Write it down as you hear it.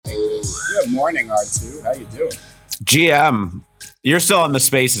Good morning, R2. How you doing? GM, you're still in the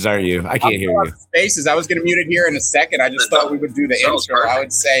spaces, aren't you? I can't hear you. Spaces. I was going to mute it here in a second. I just thought we would do the intro. Perfect. I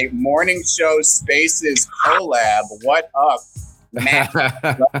would say morning show spaces collab. What up, Matt?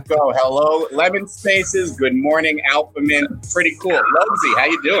 Let's go. Hello, Lemon Spaces. Good morning, Alpha Min. Pretty cool. Lozy, how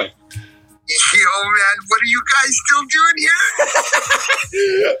you doing? Yo, man, what are you guys still doing here?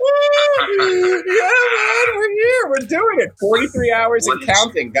 Yeah, man, we're here. We're doing it. 43 hours and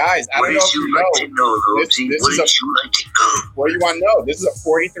counting, guys. I don't know if you know. What do you want to know? This is a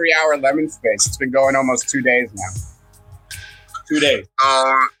 43-hour Lemon Space. It's been going almost 2 days now. 2 days.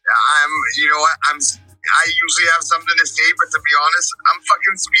 You know what? I usually have something to say, but to be honest, I'm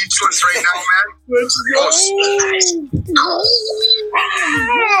fucking speechless right now, man. Let's go.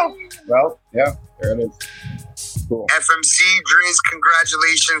 Well, yeah, there it is. Cool. FMC, Driz,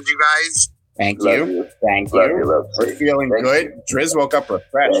 congratulations, you guys. Thank Love you. you. Thank Love you. you, love you. We're feeling Thank good. Driz woke up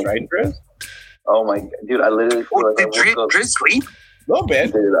refreshed, Thank right, Driz? Oh my god, dude! I literally feel like Did I woke up. Driz sleep? A little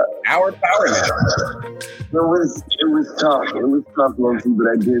bit. Dude, Hour power nap. it was tough. It was tough, Loki, but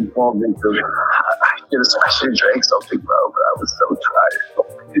I did fall victim. I should have drank something, bro, but I was so tired. So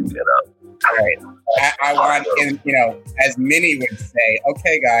I didn't get up. All right. I want, as Minnie would say,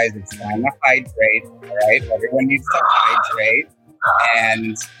 okay, guys, it's time to hydrate. All right. Everyone needs to hydrate.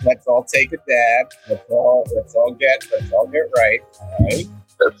 And let's all take a dab. Let's all get right. All right.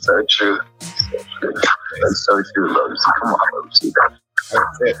 That's so true. That's so true, Loki. Come on, Loki.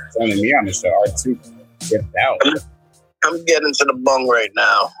 That's it. It's only me on the show. R2 dipped out. I'm getting to the bung right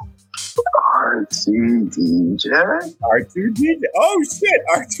now. R2 DJ? R2 DJ. Oh shit!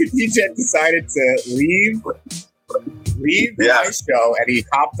 R2 DJ decided to leave my show, and he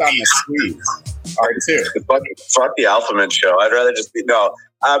hopped on the squeeze. R2. Fuck the Alpha Man show. I'd rather just be no.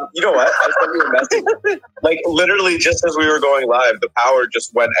 You know what? I was sending you a message. Like literally, just as we were going live, the power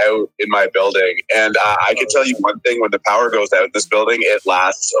just went out in my building, and I can tell you one thing: when the power goes out in this building, it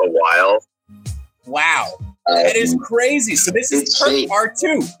lasts a while. Wow. That is crazy. So this is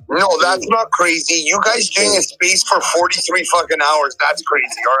R2. No, that's not crazy. You guys doing a space for 43 fucking hours. That's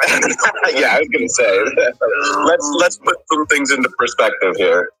crazy, all right? Yeah, I was gonna say. let's put some things into perspective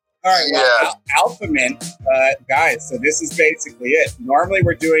here. All right, well, Alpha Mint, guys, so this is basically it. Normally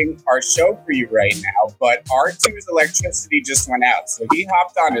we're doing our show for you right now, but R2's electricity just went out. So he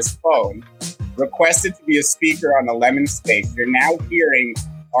hopped on his phone, requested to be a speaker on the Lemon Space. You're now hearing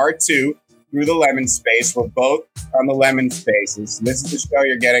R2 through the Lemon Space. We're both on the Lemon Spaces. This is the show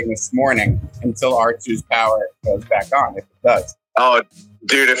you're getting this morning until R2's power goes back on, if it does. Oh,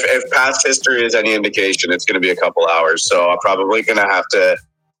 dude, if past history is any indication, it's going to be a couple hours. So I'm probably going to have to.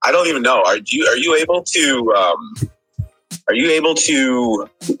 I don't even know. Are you able to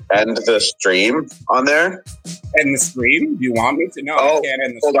end the stream on there? End the stream? Do you want me to? No, Oh, I can't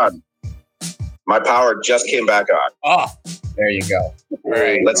end the hold stream. on. My power just came back on. Oh, there you go. All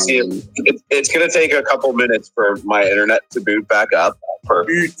right. Let's see. It's going to take a couple minutes for my internet to boot back up.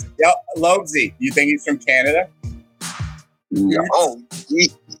 Perfect. Yep, Lobsy, you think he's from Canada? Yeah. Oh,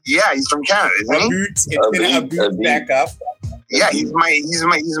 yeah, he's from Canada, isn't he? It's gonna boot back up. Yeah, he's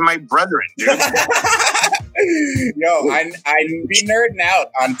my brethren, dude. Yo, I'd be nerding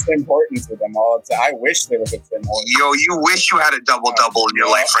out on Tim Hortons with them all the time. I wish there was a Tim Hortons. Yo, you wish you had a double-double in your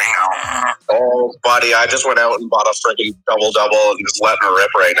life right now. Oh, buddy, I just went out and bought a freaking double-double and just letting her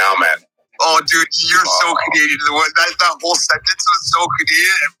rip right now, man. Oh, dude, you're so Canadian. That whole sentence was so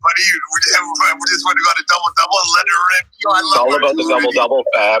Canadian, buddy. We just went and got a double-double and let her rip. Yo, I It's love all about the double-double,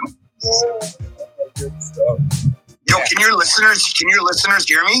 fam. Good stuff. Yo, can your listeners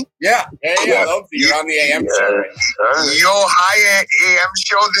hear me? Yeah. Lobsy, you're on the AM show. Right? Yo, hi AM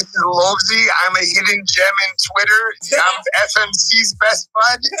show. This is Lobsy. I'm a hidden gem in Twitter. I'm FMC's best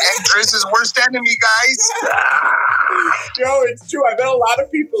bud and Drizz's worst enemy, guys. Yo, it's true. I bet a lot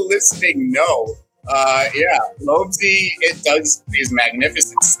of people listening know. Lobsy does these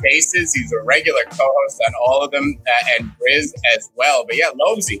magnificent spaces. He's a regular co-host on all of them, and Driz as well. But yeah,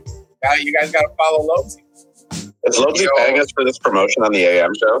 Lobsy, you guys got to follow Lobsy. Is Lobsy paying us for this promotion on the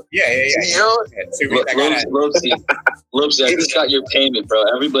AM show? Yeah. Lobsy, I just got your payment, bro.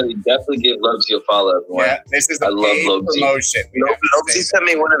 Everybody definitely give Lobsy a follow. Everyone. Yeah, this is a paid promotion. Lobsy sent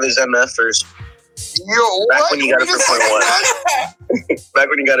me one of his MFers. Yo, Back when you got it for 0.1. Back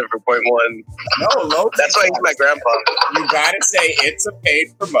when you got it for 0.1. No, Lobsy. That's why he's my grandpa. You gotta say it's a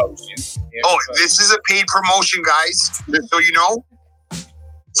paid promotion. This is a paid promotion, guys. Just so you know.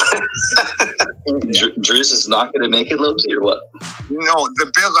 Driz is not going to make it, Lobsy, or what? No,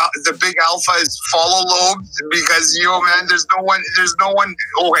 the big alpha is follow Lobes because man, there's no one.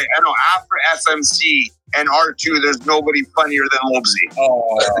 Oh wait, I know after FMC, and R2, there's nobody funnier than Lobesy.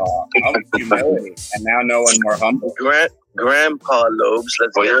 Oh, humility. And now no one more humble. Grandpa Lobes.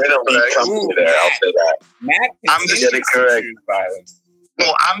 Let's Well, you're in a lead company there. I'll say that. Matt I'm just continues to correct. choose violence.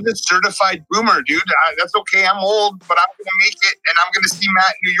 Well, I'm the certified boomer, dude. That's okay. I'm old, but I'm going to make it, and I'm going to see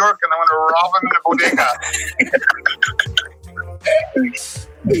Matt in New York, and I'm going to rob him in a bodega.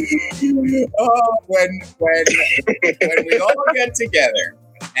 Oh, when we all get together,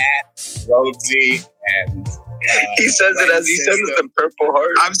 Matt, Lobesy, and He says it as he sends the purple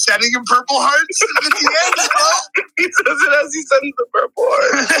heart. I'm sending him purple hearts at the end, bro. He says it as he sends the purple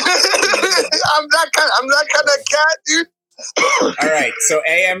heart. I'm that kind of cat, dude. all right, so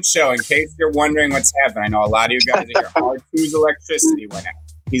AM show, in case you're wondering what's happening, I know a lot of you guys are here. R2's electricity went out.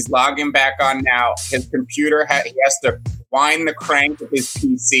 He's logging back on now. His computer, he has to wind the crank with his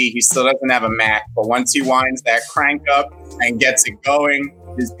PC. He still doesn't have a Mac, but once he winds that crank up and gets it going,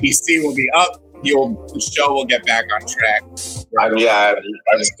 his PC will be up. The show will get back on track. I'm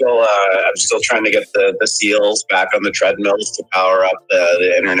still trying to get the seals back on the treadmills to power up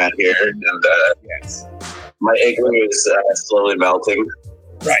the internet here, and Yes. my igloo is slowly melting.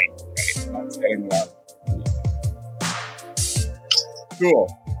 Right. That's getting loud. Cool.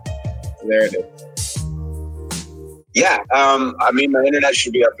 So there it is. Yeah, I mean, my internet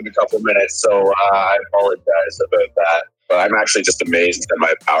should be up in a couple minutes, so I apologize about that. But I'm actually just amazed that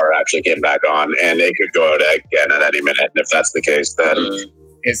my power actually came back on, and it could go out again at any minute. And if that's the case, then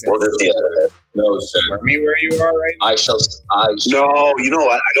Is we'll just deal with it. No, sir. for me where you are right now? I shall. No, you know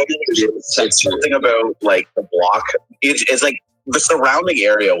what? I don't know what it is. It's something about like the block. It's like the surrounding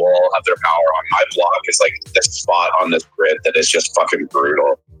area will all have their power on. My block is like this spot on this grid that is just fucking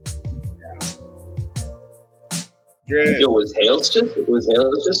brutal. Good. Yo, was Hales just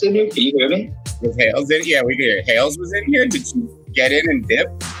in here? Can you hear me? Was Hales in? Yeah, we could hear. Hales was in here. Did you get in and dip?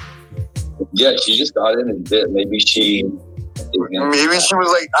 Yeah, she just got in and did. Maybe she. Maybe she was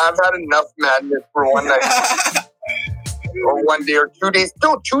like, I've had enough madness for one night. Or 1 day or 2 days.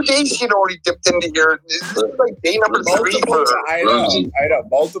 No, 2 days she'd already dipped into here. This is like day number 3 Multiple for times. I know.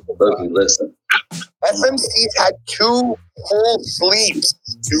 Multiple Rosie, times. listen. FMC's had 2 full sleeps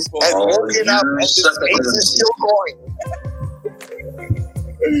Two full. and Oh, woken up, you and the suck at space is still going.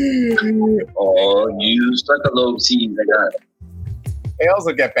 Oh, you stuck a low team. I got it. Hales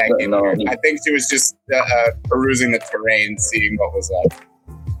will get back in No. here. I think she was just perusing the terrain, seeing what was up.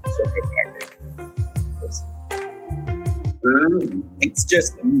 She'll get back in. It's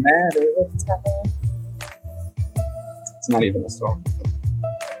just a matter of time. It's not even a song.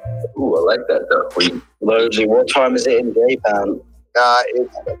 Ooh, I like that though. Lobesy, what time is it in Japan?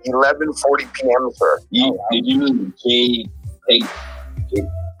 It's 11:40 p.m., sir. Did you mean J?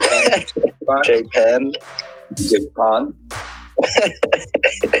 Japan. Japan?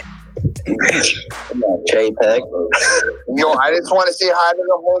 JPEG. Yo, I just want to say hi to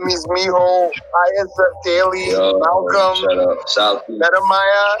the homies, Miho, ISF Daily, Malcolm, Shut up. South.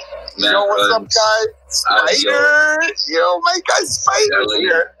 Metamaya. Yo, what's up, guys? Spider. Yo, my guy Spider's Daily.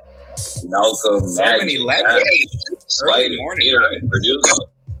 here. Malcolm. So many lemons. Early morning.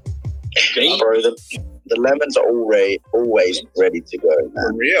 Bro, the lemons are always ready to go, For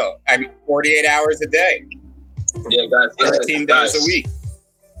man. real. I mean, 48 hours a day, Yeah, guys. 13 days a week.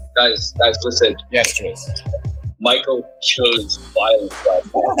 Guys, listen. Yes, Tris. Michael chose violence last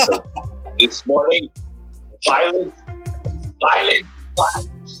night. So this morning, violence.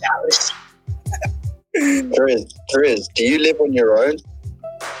 Triz, do you live on your own?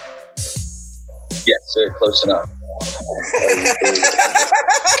 Yes, sir. Close enough.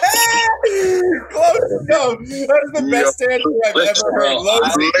 Close enough. That is the best answer I've Listen, ever heard. bro,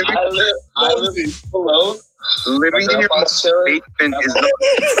 Lobesy. I live alone. Living in your grandpa's chilling. basement is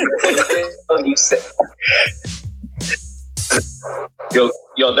not. You said.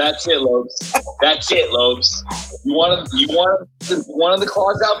 Yo, that's it, Lobes. That's it, Lobes. You want one of the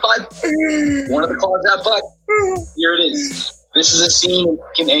claws out, bud? One of the claws out, bud? Here it is. This is a scene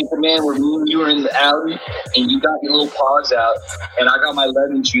in Anchorman where me and you are in the alley, and you got your little paws out, and I got my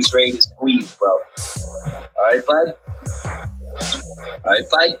lemon juice ready to squeeze, bro. All right, bud?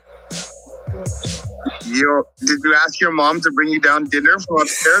 Yo, did you ask your mom to bring you down dinner from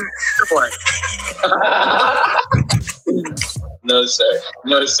upstairs? Or what? No, sir,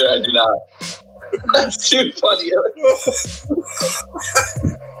 I do not. That's too funny.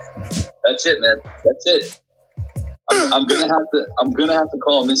 That's it, man. That's it. I'm gonna have to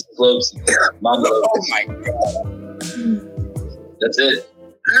call Mrs. Lobesy. Mom Lobesy. Oh my god. That's it.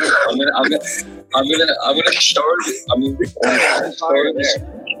 I'm gonna start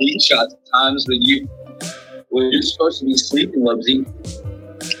screenshots of times when you're supposed to be sleeping, Lobesy.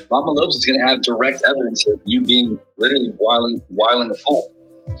 Mama Lopes is gonna have direct evidence of you being literally wiling a fool,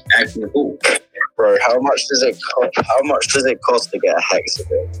 acting a fool. Bro, how much does it cost to get a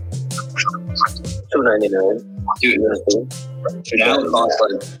Hexagon? $2.99. Dude, now it costs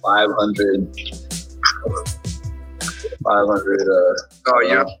like 500. Oh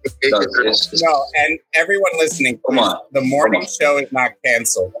yeah. No, and everyone listening, Come on. the morning show is not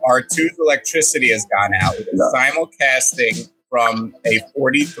canceled. R2's electricity has gone out. It is simulcasting from a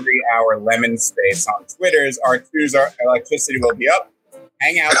 43-hour lemon space on Twitter's. R2's electricity will be up.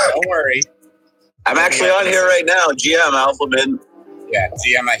 Hang out, don't worry. I'm actually on here right now. GM Alpha Min. Yeah,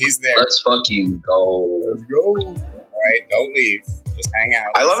 GM, he's there. Let's fucking go. Let's go. All right, don't leave. Just hang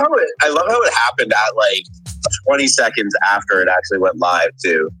out. I love how it happened at like 20 seconds after it actually went live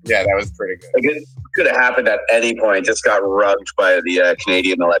too. Yeah, that was pretty good. Like it could have happened at any point. Just got rugged by the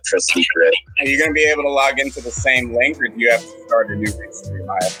Canadian electricity grid. Are you going to be able to log into the same link, or do you have to start a new restream?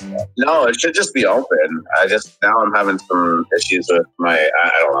 No, it should just be open. Now I'm having some issues with my,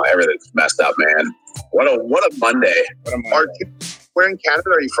 I don't know, everything's messed up, man. What a Monday. What a Monday. Where in Canada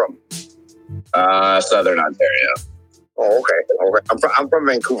are you from? Southern Ontario. Oh, okay. I'm from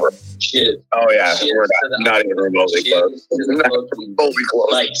Vancouver. Shit. Oh yeah, Cheers we're to the- not even remotely close. Remotely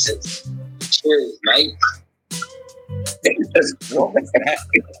close. Likes it. Cheers, mate.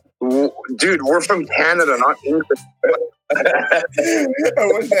 Dude, we're from Canada, not England.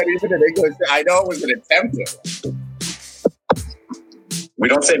 Was that even an English? I know it was an attempt. We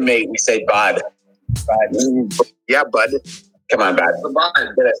don't say mate, we say bud. Yeah, bud. Come on, bud.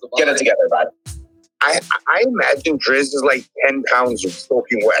 Get it together, bud. I imagine Driz is like 10 pounds of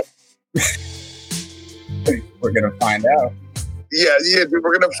soaking wet. We're going to find out. Yeah, dude,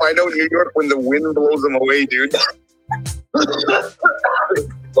 we're going to find out in New York when the wind blows them away, dude. I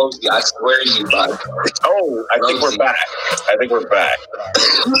swear to you, bud. Oh, I think we're back.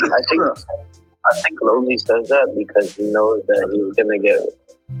 I think Logie says that because he knows that he's gonna get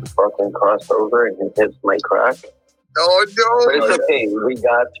fucking crossed over and his hips might crack. Oh, no. But it's okay. We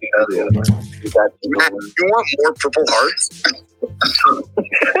got you. We got you. Matt, you want more Purple Hearts?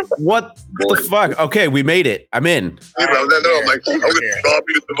 What the fuck? Okay, we made it. I'm in. I'm like, I'm going to rob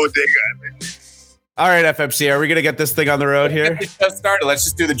you at the bodega. All right, FMC, are we going to get this thing on the road here? It just started. Let's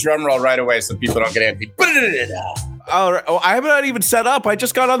just do the drum roll right away so people don't get antsy. All right. Oh, I haven't not even set up. I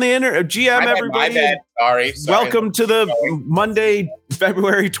just got on the internet. GM, everybody. My bad. Sorry. Welcome to the Monday,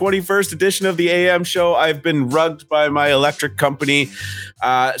 February 21st edition of the AM show. I've been rugged by my electric company.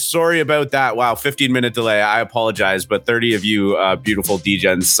 Sorry about that. Wow, 15-minute delay. I apologize, but 30 of you beautiful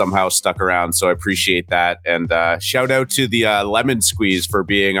DJs somehow stuck around, so I appreciate that. And shout out to the Lemon Squeeze for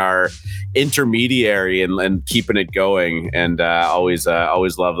being our intermediary and keeping it going. And always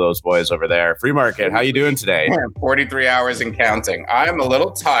love those boys over there. Free Market, how you doing today? 43 hours and counting. I'm a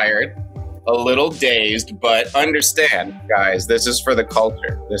little tired, a little dazed, but understand, guys, this is for the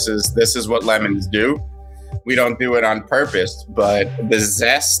culture. This is what lemons do. We don't do it on purpose, but the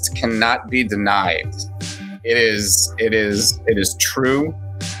zest cannot be denied. It is true.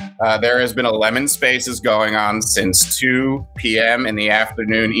 There has been a Lemon Spaces going on since 2 p.m. in the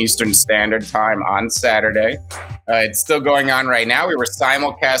afternoon Eastern Standard Time on Saturday. It's still going on right now. We were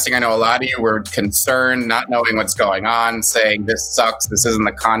simulcasting. I know a lot of you were concerned, not knowing what's going on, saying this sucks. This isn't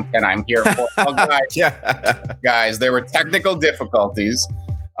the content I'm here for. Well, guys, there were technical difficulties,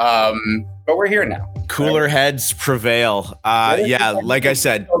 but we're here now. Cooler heads prevail. Like I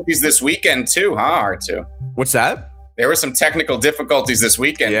said. This weekend too, huh, R2? What's that? There were some technical difficulties this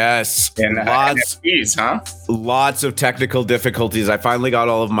weekend. Yes. In NFTs, huh? Lots of technical difficulties. I finally got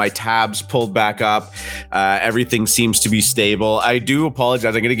all of my tabs pulled back up. Everything seems to be stable. I do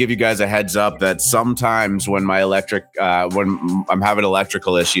apologize. I'm going to give you guys a heads up that sometimes when my when I'm having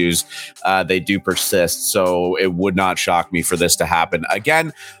electrical issues, they do persist. So it would not shock me for this to happen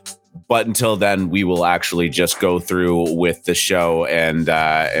again. But until then, we will actually just go through with the show and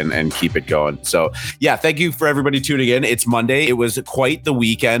keep it going. So, yeah, thank you for everybody tuning in. It's Monday. It was quite the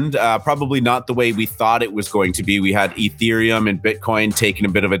weekend. Probably not the way we thought it was going to be. We had Ethereum and Bitcoin taking a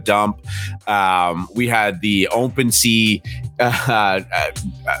bit of a dump. We had the OpenSea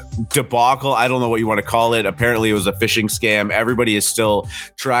debacle. I don't know what you want to call it. Apparently, it was a phishing scam. Everybody is still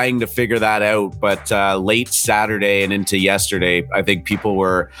trying to figure that out. But late Saturday and into yesterday, I think people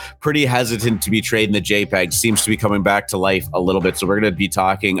were pretty hesitant to be trading the JPEG. Seems to be coming back to life a little bit. So we're going to be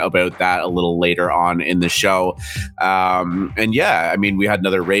talking about that a little later on in the show. And yeah, I mean, we had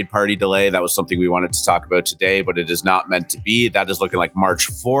another raid party delay. That was something we wanted to talk about today, but it is not meant to be. That is looking like March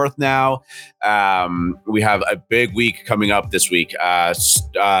 4th now. We have a big week coming up this week.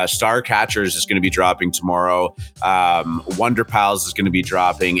 Star Catchers is going to be dropping tomorrow. Wonder Pals is going to be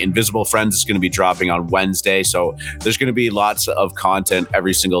dropping. Invisible Friends is going to be dropping on Wednesday. So there's going to be lots of content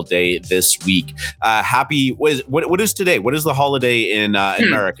every single day this week. What is today? What is the holiday in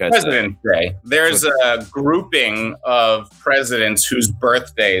America? President's Day. There's a grouping of presidents whose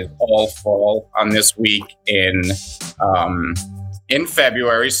birthdays all fall on this week in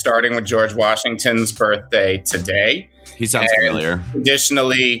February, starting with George Washington's birthday today. He sounds familiar.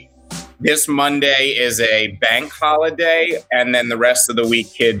 Additionally, this Monday is a bank holiday, and then the rest of the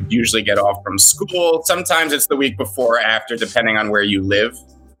week kids usually get off from school. Sometimes it's the week before or after, depending on where you live.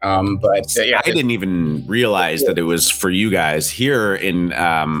 I didn't even realize that it was for you guys here in,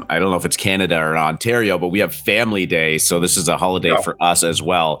 I don't know if it's Canada or Ontario, but we have Family Day. So this is a holiday for us as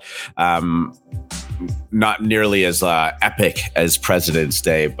well. Not nearly as epic as President's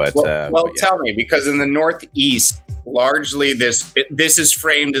Day, but tell me, because in the Northeast, largely this is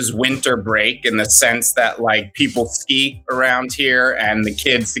framed as winter break in the sense that like people ski around here and the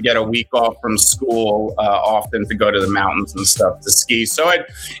kids to get a week off from school, often to go to the mountains and stuff to ski. So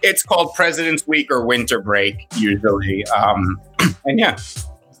it's called President's Week or winter break usually.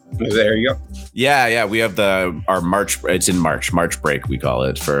 There you go. Yeah. We have our March. It's in March break. We call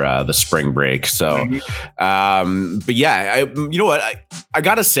it for the spring break. So, but yeah, you know what? I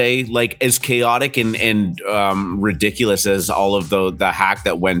gotta say, like, as chaotic and ridiculous as all of the hack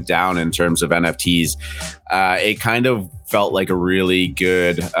that went down in terms of NFTs, it kind of felt like a really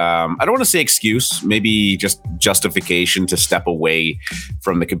good, I don't want to say excuse, maybe just justification to step away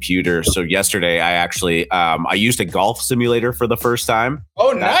from the computer. So yesterday, I actually, I used a golf simulator for the first time.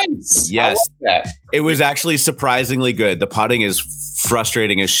 Oh, nice. Yes. It was actually surprisingly good. The putting is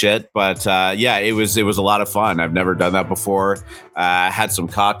frustrating as shit, but it was a lot of fun. I've never done that before. Had some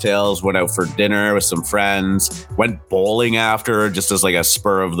cocktails, went out for dinner with some friends, went bowling after, just as like a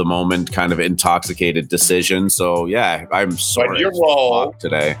spur of the moment kind of intoxicated decision. So yeah, I'm sorry. What'd you roll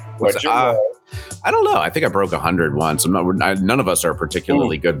today? What'd you roll? I don't know. I think I broke 100 once. None of us are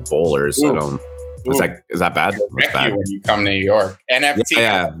particularly good bowlers. So I don't. Is that bad? That's bad. When you come to New York,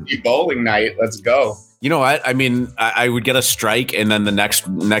 NFT bowling night. Let's go. You know what? I mean, I would get a strike, and then the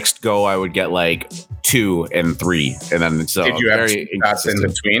next go, I would get like 2 and 3, and then so. Did you have 2 shots in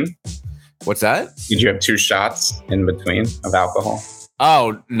between? What's that? Did you have 2 shots in between of alcohol?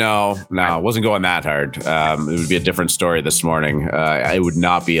 Oh, no, it wasn't going that hard. It would be a different story this morning. It would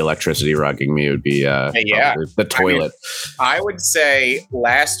not be electricity rugging me. It would be the toilet. I would say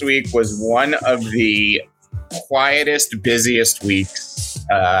last week was one of the quietest, busiest weeks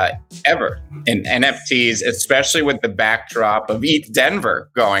ever in NFTs, especially with the backdrop of ETH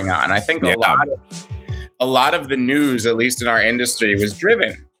Denver going on. I think a lot of the news, at least in our industry, was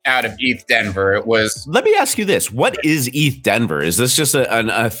driven out of ETH Denver. It was. Let me ask you this: what is ETH Denver? Is this just an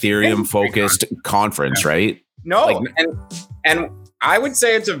Ethereum focused conference, right? No, and I would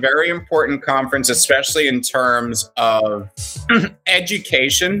say it's a very important conference, especially in terms of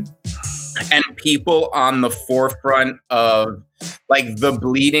education and people on the forefront of like the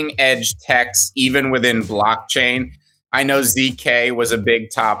bleeding edge techs, even within blockchain. I know ZK was a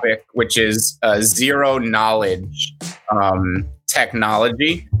big topic, which is zero knowledge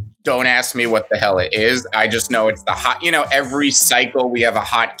technology. Don't ask me what the hell it is. I just know it's the hot, every cycle we have a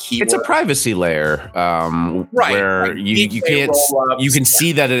hot keyword. It's a privacy layer, where like you can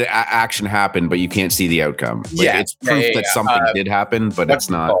see that an action happened, but you can't see the outcome. Like, it's proof that something did happen, but it's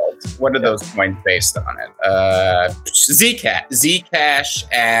not. What are those points based on it? Zcash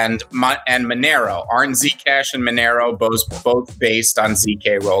and Monero. Aren't Zcash and Monero both based on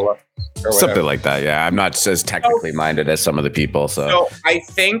ZK rollup? Something like that, yeah. I'm not as technically minded as some of the people. So I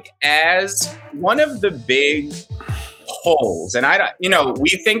think as one of the big holes, and we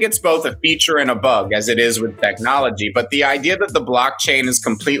think it's both a feature and a bug as it is with technology, but the idea that the blockchain is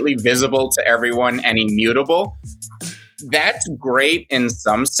completely visible to everyone and immutable, that's great in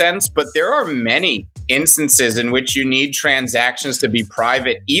some sense, but there are many instances in which you need transactions to be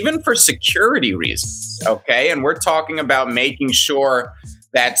private, even for security reasons, okay? And we're talking about making sure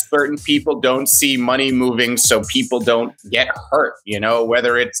that certain people don't see money moving so people don't get hurt,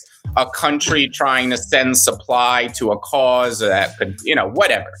 whether it's a country trying to send supply to a cause that could,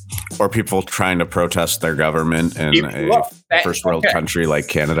 whatever. Or people trying to protest their government in a first world country like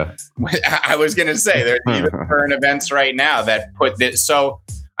Canada. I was going to say, there's even current events right now that put this. So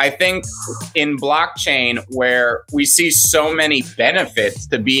I think in blockchain, where we see so many benefits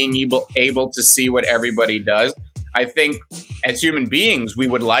to being able to see what everybody does, I think as human beings, we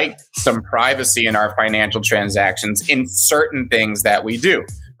would like some privacy in our financial transactions in certain things that we do,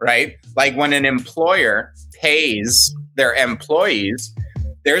 right? Like when an employer pays their employees,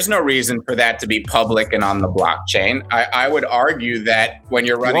 there's no reason for that to be public and on the blockchain. I would argue that when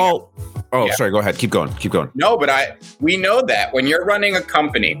you're running... Sorry, go ahead. Keep going. No, but we know that when you're running a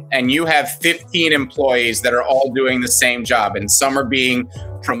company and you have 15 employees that are all doing the same job and some are being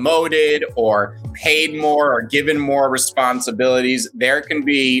promoted or paid more or given more responsibilities, there can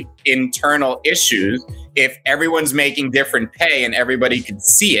be internal issues if everyone's making different pay and everybody can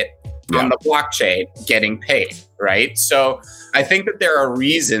see it on the blockchain getting paid, right? So I think that there are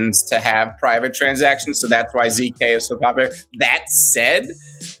reasons to have private transactions. So that's why ZK is so popular. That said,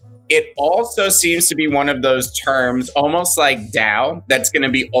 it also seems to be one of those terms, almost like DAO, that's going to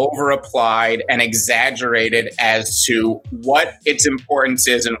be over-applied and exaggerated as to what its importance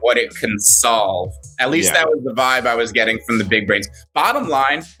is and what it can solve. At least that was the vibe I was getting from the big brains. Bottom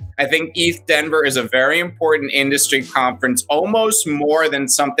line, I think ETH Denver is a very important industry conference, almost more than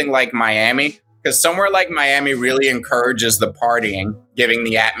something like Miami, because somewhere like Miami really encourages the partying, giving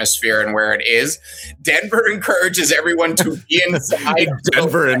the atmosphere and where it is. Denver encourages everyone to be inside.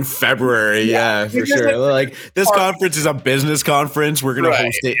 Denver in February, yeah, for sure. Like this conference is a business conference. We're going to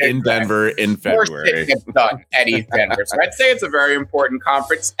host it in Denver in February. More shit gets done at ETH Denver. So I'd say it's a very important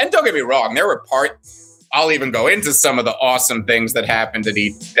conference. And don't get me wrong, there were I'll even go into some of the awesome things that happened at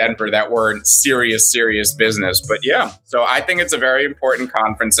ETH Denver that weren't serious business. But yeah, so I think it's a very important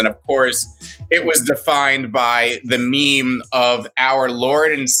conference. And of course, it was defined by the meme of our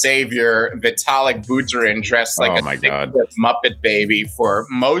Lord and Savior, Vitalik Buterin, dressed like a Muppet baby for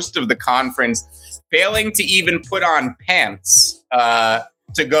most of the conference, failing to even put on pants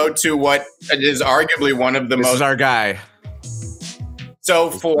to go to what is arguably one of the most... This is our guy.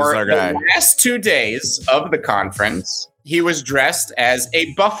 So for the last 2 days of the conference, he was dressed as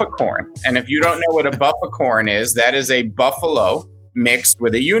a buffacorn. And if you don't know what a buffacorn is, that is a buffalo mixed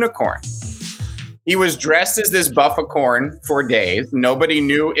with a unicorn. He was dressed as this buffacorn for days. Nobody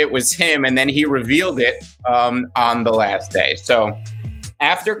knew it was him. And then he revealed it on the last day. So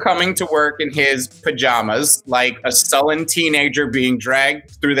after coming to work in his pajamas, like a sullen teenager being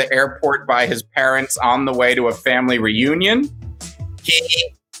dragged through the airport by his parents on the way to a family reunion,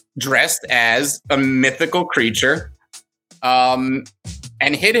 he dressed as a mythical creature and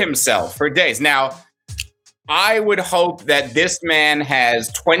hid himself for days. Now, I would hope that this man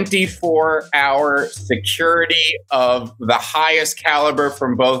has 24-hour security of the highest caliber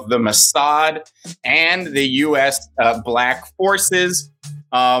from both the Mossad and the U.S. Black Forces.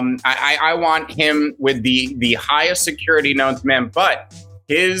 I want him with the highest security known to man, but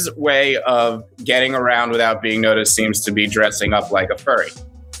his way of getting around without being noticed seems to be dressing up like a furry.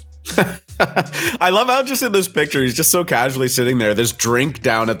 I love how just in this picture, he's just so casually sitting there. This drink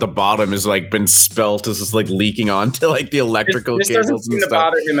down at the bottom is like been spilt. It's just like leaking onto like the electrical this cables. Doesn't seem to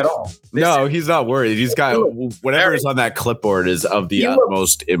bother him at all. No, he's not worried. He's got whatever is on that clipboard is of the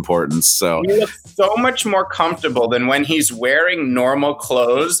utmost importance. So he looks so much more comfortable than when he's wearing normal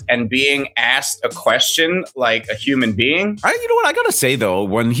clothes and being asked a question like a human being. You know what I gotta say though,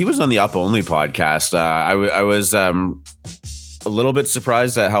 when he was on the Up Only podcast, I was a little bit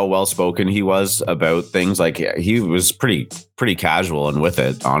surprised at how well spoken he was about things. Like he was pretty casual and with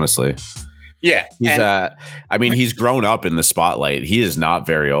it, honestly. Yeah. He's he's grown up in the spotlight. He is not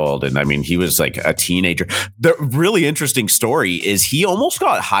very old. And I mean, he was like a teenager. The really interesting story is he almost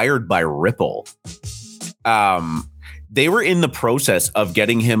got hired by Ripple. They were in the process of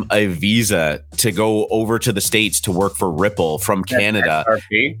getting him a visa to go over to the States to work for Ripple from Canada.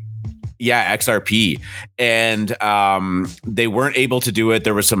 XRP? Yeah, XRP. And they weren't able to do it.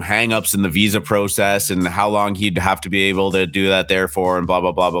 There were some hangups in the visa process and how long he'd have to be able to do that there for and blah,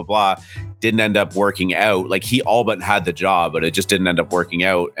 blah, blah, blah, blah. Didn't end up working out. Like he all but had the job, but it just didn't end up working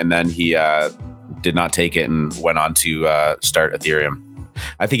out. And then he did not take it and went on to start Ethereum.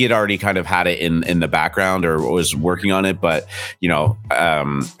 I think he'd already kind of had it in the background or was working on it, but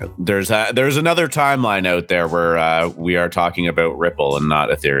there's another timeline out there where we are talking about Ripple and not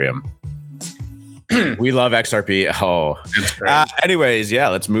Ethereum. We love XRP. Oh, anyways, yeah,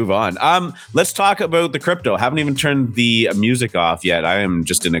 let's move on. Let's talk about the crypto. Haven't even turned the music off yet. I am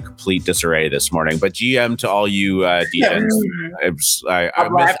just in a complete disarray this morning. But GM to all you DMs.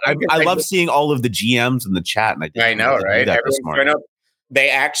 I love seeing all of the GMs in the chat. And I know, right? They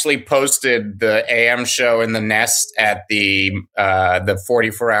actually posted the AM show in the Nest at the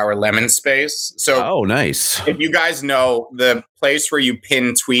 44-hour Lemon Space. So, nice. If you guys know, the place where you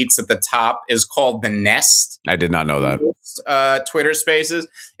pin tweets at the top is called the Nest. I did not know that. Twitter Spaces.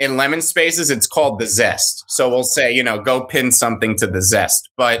 In Lemon Spaces, it's called the Zest. So we'll say, go pin something to the Zest.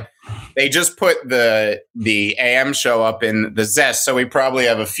 But they just put the AM show up in the Zest. So we probably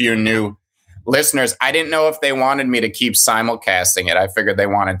have a few new listeners, I didn't know if they wanted me to keep simulcasting it. I figured they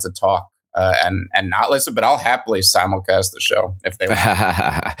wanted to talk and not listen, but I'll happily simulcast the show if they want.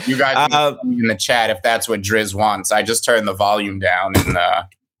 You guys can tell me in the chat if that's what Driz wants. I just turned the volume down and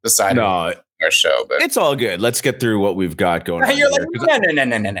decided our show, but it's all good. Let's get through what we've got going on. You're like,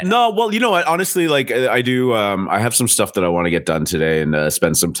 no. No, well, you know what? Honestly, like I do, I have some stuff that I want to get done today and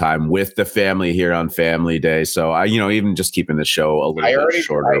spend some time with the family here on Family Day. So I, even just keeping the show a little bit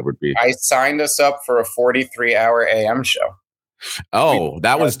shorter would be. I signed us up for a 43-hour AM show. Oh,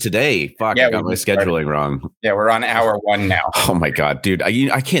 that was today. Fuck, I got my scheduling wrong. Yeah, we're on hour 1 now. Oh my God, dude.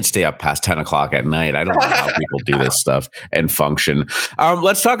 I can't stay up past 10 o'clock at night. I don't know how people do this stuff and function.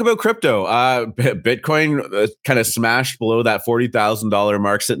 Let's talk about crypto. Bitcoin kind of smashed below that $40,000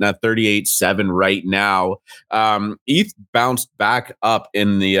 mark, sitting at 38.7 right now. ETH bounced back up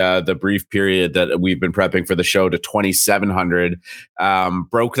in the brief period that we've been prepping for the show to 2,700.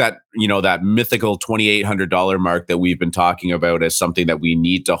 Broke that, that mythical $2,800 mark that we've been talking about as something that we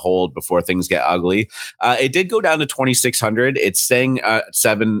need to hold before things get ugly. It did go down to 2,600. It's staying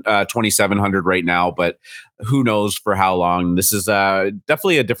 2,700 right now, but who knows for how long. This is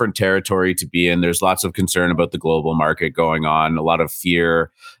definitely a different territory to be in. There's lots of concern about the global market going on, a lot of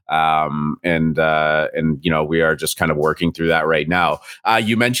fear. And we are just kind of working through that right now.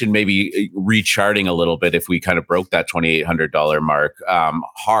 You mentioned maybe recharting a little bit if we kind of broke that $2,800 mark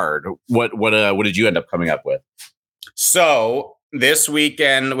hard. What did you end up coming up with? So this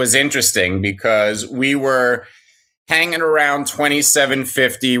weekend was interesting because we were hanging around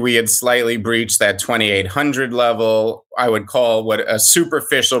 2,750. We had slightly breached that 2,800 level. I would call what a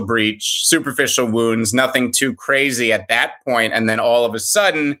superficial breach, superficial wounds, nothing too crazy at that point. And then all of a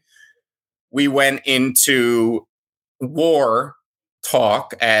sudden, we went into war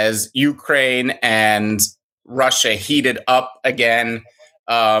talk as Ukraine and Russia heated up again.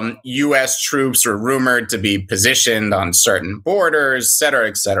 U.S. troops were rumored to be positioned on certain borders,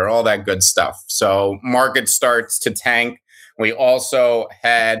 et cetera, all that good stuff. So market starts to tank. We also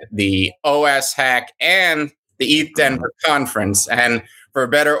had the OS hack and the ETH Denver conference. And for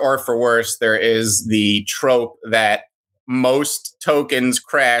better or for worse, there is the trope that most tokens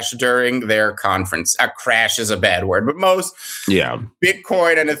crash during their conference. A crash is a bad word, but most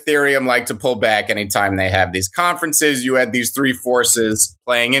Bitcoin and Ethereum like to pull back anytime they have these conferences. You had these three forces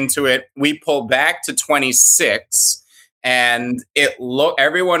playing into it. We pulled back to 26 and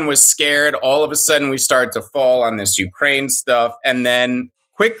everyone was scared. All of a sudden we started to fall on this Ukraine stuff. And then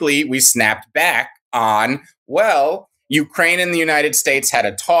quickly we snapped back on, Ukraine and the United States had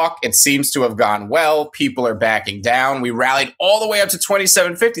a talk. It seems to have gone well. People are backing down. We rallied all the way up to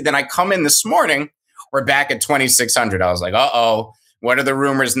 2,750. Then I come in this morning. We're back at 2,600. I was like, uh-oh, what are the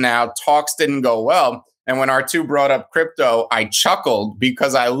rumors now? Talks didn't go well. And when R2 brought up crypto, I chuckled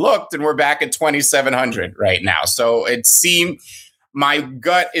because I looked and we're back at 2,700 right now. So it seemed, my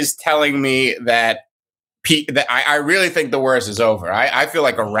gut is telling me that I really think the worst is over. I feel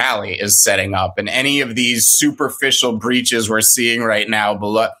like a rally is setting up, and any of these superficial breaches we're seeing right now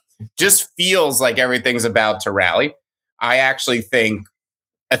below just feels like everything's about to rally. I actually think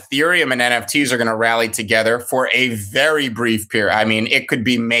Ethereum and NFTs are going to rally together for a very brief period. I mean, it could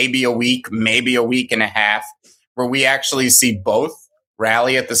be maybe a week and a half, where we actually see both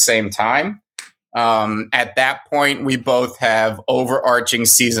rally at the same time. At that point, we both have overarching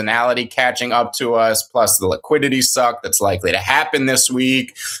seasonality catching up to us, plus the liquidity suck that's likely to happen this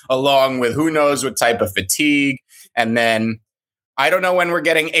week, along with who knows what type of fatigue. And then I don't know when we're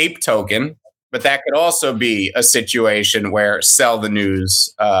getting Ape Token, but that could also be a situation where sell the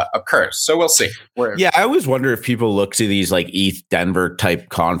news occurs. So we'll see. I always wonder if people look to these like ETH Denver type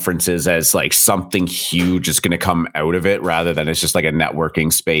conferences as like something huge is going to come out of it, rather than it's just like a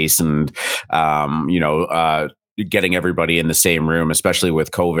networking space and, getting everybody in the same room, especially with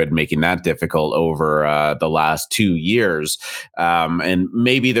COVID making that difficult over the last 2 years. And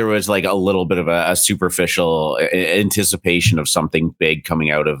maybe there was like a little bit of a superficial anticipation of something big coming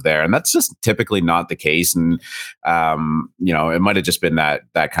out of there. And that's just typically not the case. And, it might have just been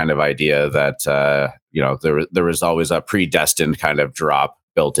that kind of idea that, there was always a predestined kind of drop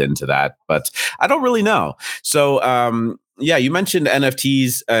built into that, but I don't really know. So, you mentioned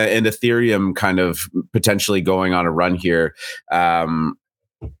NFTs and Ethereum kind of potentially going on a run here.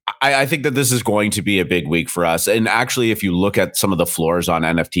 I think that this is going to be a big week for us. And actually, if you look at some of the floors on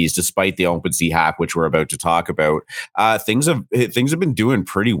NFTs, despite the OpenSea hack, which we're about to talk about, things have been doing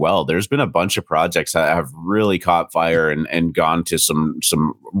pretty well. There's been a bunch of projects that have really caught fire and gone to some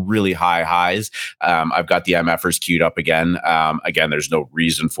really high highs. I've got the MFers queued up again. Again, there's no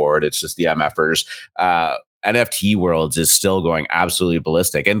reason for it. It's just the MFers. NFT worlds is still going absolutely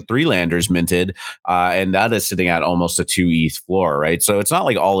ballistic. And Three Landers minted, and that is sitting at almost a 2 ETH floor, right? So it's not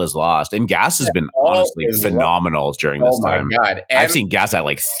like all is lost. And gas has been honestly phenomenal during this time. Oh my God. I've seen gas at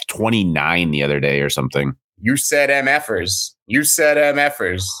like 29 the other day or something. You said MFers.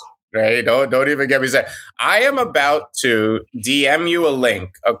 Right? Don't even get me started. I am about to DM you a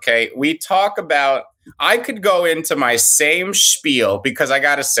link. Okay. We talk about, I could go into my same spiel because I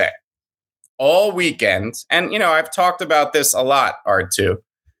got to say, all weekend, and I've talked about this a lot, R2.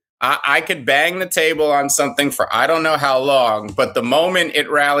 I could bang the table on something for I don't know how long, but the moment it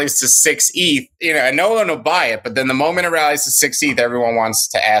rallies to 6 ETH, no one will buy it. But then the moment it rallies to 6 ETH, everyone wants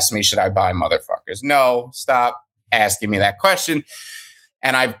to ask me, should I buy, motherfuckers? No, stop asking me that question.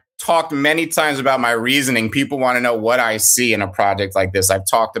 And I've talked many times about my reasoning. People want to know what I see in a project like this. I've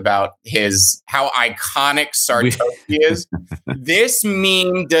talked about how iconic Sartoshi is. This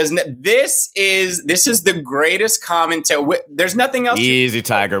meme doesn't. This is the greatest commentary. There's nothing else. Easy,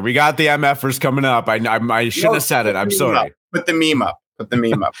 Tiger. We got the MFers coming up. I shouldn't have said it. I'm sorry. Put the meme up.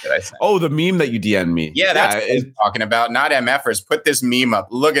 That I sent. Oh, the meme that you DM'd me. Yeah, that's what I'm talking about. Not MFers. Put this meme up.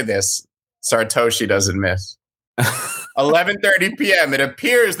 Look at this. Sartoshi doesn't miss. 11:30 p.m. It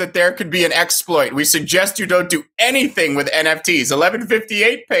appears that there could be an exploit. We suggest you don't do anything with NFTs.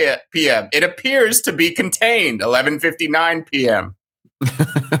 11:58 p.m. It appears to be contained. 11:59 p.m.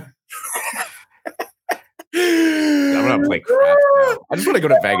 I'm gonna play crap now. I just want to go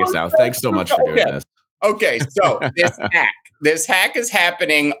to Vegas now. Thanks so much for doing this. Okay, so this hack is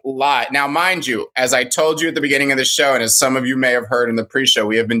happening live. Now, mind you, as I told you at the beginning of the show, and as some of you may have heard in the pre-show,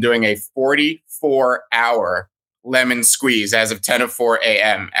 we have been doing a 44-hour lemon squeeze as of 10:04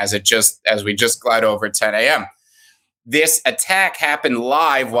 a.m. as we just glide over 10 a.m. This attack happened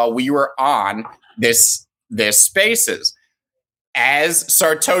live while we were on this Spaces. As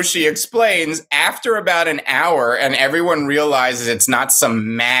Sartoshi explains, after about an hour and everyone realizes it's not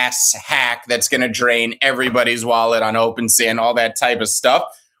some mass hack that's going to drain everybody's wallet on OpenSea and all that type of stuff,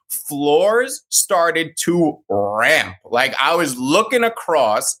 floors started to ramp. Like I was looking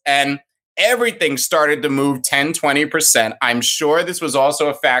across and everything started to move 10, 20%. I'm sure this was also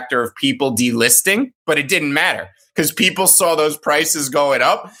a factor of people delisting, but it didn't matter because people saw those prices going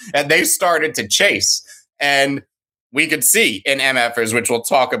up and they started to chase. And we could see in MFers, which we'll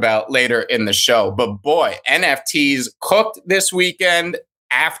talk about later in the show. But boy, NFTs cooked this weekend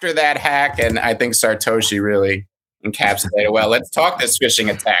after that hack. And I think Sartoshi really encapsulated well. Let's talk this phishing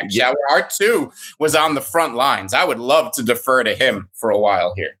attack. Yeah, R2 was on the front lines. I would love to defer to him for a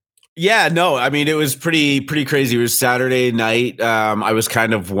while here. Yeah, no, I mean, it was pretty crazy. It was Saturday night. I was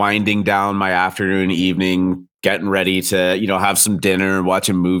kind of winding down my afternoon, evening, getting ready to, have some dinner and watch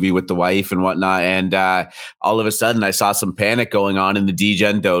a movie with the wife and whatnot. And all of a sudden, I saw some panic going on in the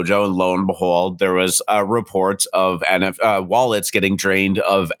DGen dojo. And lo and behold, there was reports of wallets getting drained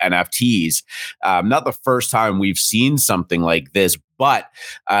of NFTs. Not the first time we've seen something like this, but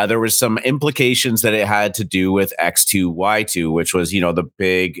there was some implications that it had to do with X2Y2, which was, the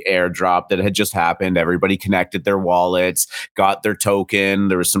big airdrop that had just happened. Everybody connected their wallets, got their token.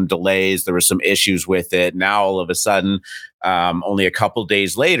 There was some delays. There were some issues with it. Now, all of a sudden, only a couple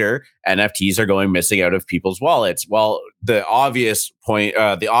days later, NFTs are going missing out of people's wallets. Well, the obvious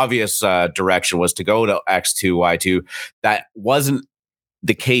direction was to go to X2Y2. That wasn't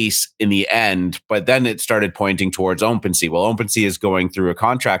the case in the end, but then it started pointing towards OpenSea. Well, OpenSea is going through a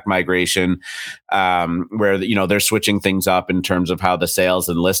contract migration where they're switching things up in terms of how the sales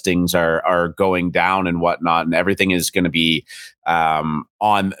and listings are going down and whatnot, and everything is going to be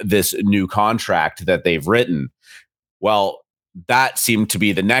on this new contract that they've written. Well, that seemed to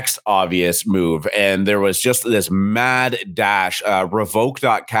be the next obvious move. And there was just this mad dash,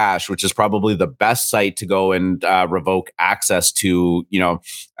 revoke.cash, which is probably the best site to go and revoke access to,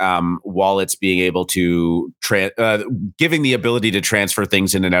 wallets being able to, giving the ability to transfer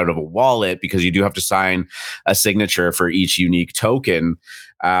things in and out of a wallet, because you do have to sign a signature for each unique token.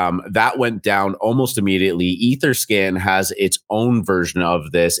 That went down almost immediately. Etherscan has its own version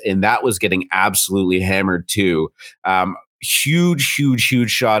of this, and that was getting absolutely hammered too. Huge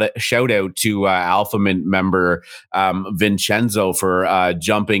shout out to Alpha Mint member Vincenzo for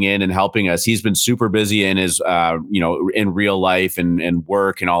jumping in and helping us. He's been super busy in his in real life and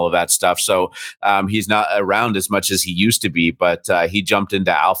work and all of that stuff, so he's not around as much as he used to be, but he jumped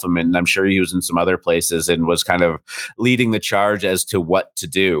into Alpha Mint, and I'm sure he was in some other places and was kind of leading the charge as to what to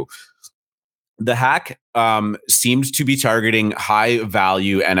do. The hack seems to be targeting high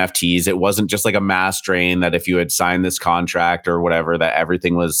value NFTs. It wasn't just like a mass drain that if you had signed this contract or whatever, that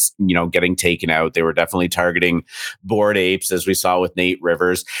everything was, getting taken out. They were definitely targeting Bored Apes, as we saw with Nate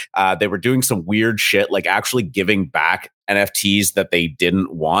Rivers. They were doing some weird shit, like actually giving back NFTs that they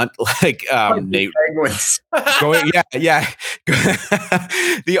didn't want, like Nate going, yeah.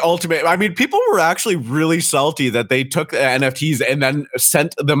 The ultimate. I mean, people were actually really salty that they took the NFTs and then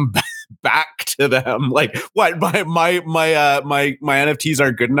sent them back to them. Like, what? My NFTs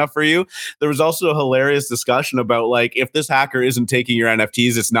aren't good enough for you. There was also a hilarious discussion about like, if this hacker isn't taking your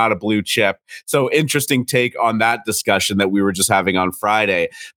NFTs, it's not a blue chip. So interesting take on that discussion that we were just having on Friday.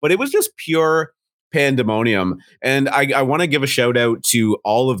 But it was just pure pandemonium. And I want to give a shout out to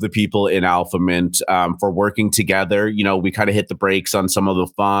all of the people in Alpha Mint for working together. We kind of hit the brakes on some of the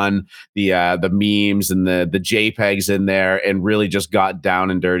fun, the memes and the JPEGs in there, and really just got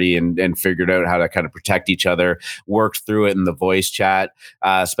down and dirty and figured out how to kind of protect each other, worked through it in the voice chat.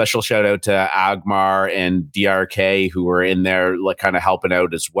 Special shout out to Agmar and DRK, who were in there like kind of helping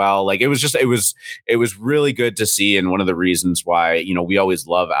out as well. Like it was really good to see, and one of the reasons why we always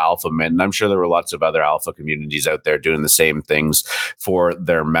love Alpha Mint, and I'm sure there were lots of other alpha communities out there doing the same things for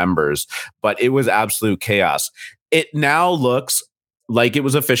their members, but it was absolute chaos. It now looks like it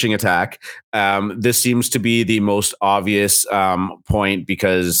was a phishing attack. This seems to be the most obvious point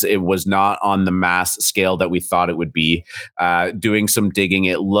because it was not on the mass scale that we thought it would be. Doing some digging,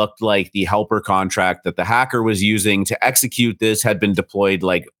 it looked like the helper contract that the hacker was using to execute this had been deployed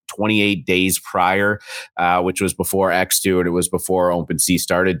like 28 days prior, which was before X2, and it was before OpenSea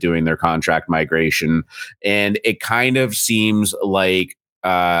started doing their contract migration. And it kind of seems like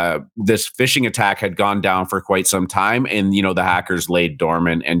this phishing attack had gone down for quite some time, and the hackers laid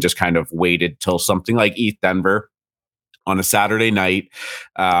dormant and just kind of waited till something like ETH Denver on a Saturday night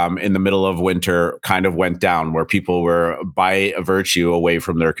in the middle of winter kind of went down, where people were by virtue away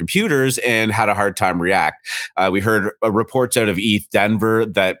from their computers and had a hard time react. We heard reports out of ETH Denver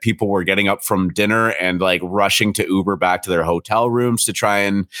that people were getting up from dinner and like rushing to Uber back to their hotel rooms to try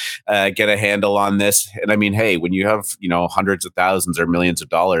and get a handle on this. And I mean, hey, when you have, hundreds of thousands or millions of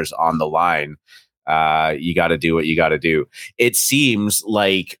dollars on the line, you got to do what you got to do. It seems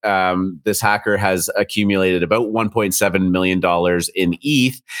like this hacker has accumulated about $1.7 million in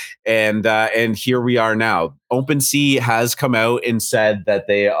ETH, and here we are now. OpenSea has come out and said that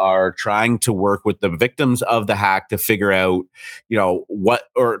they are trying to work with the victims of the hack to figure out,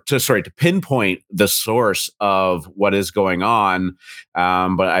 to pinpoint the source of what is going on.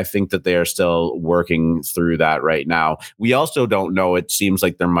 But I think that they are still working through that right now. We also don't know. It seems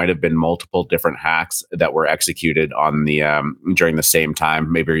like there might have been multiple different hacks that were executed on the during the same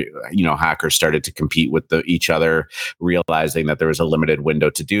time. Maybe hackers started to compete with each other, realizing that there was a limited window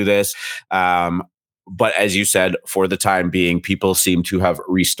to do this. But as you said, for the time being, people seem to have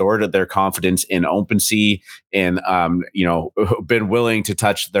restored their confidence in OpenSea and, been willing to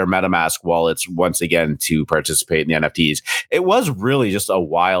touch their MetaMask wallets once again to participate in the NFTs. It was really just a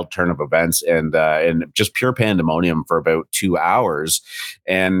wild turn of events and just pure pandemonium for about 2 hours.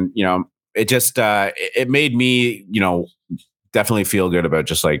 And, it just, it made me, definitely feel good about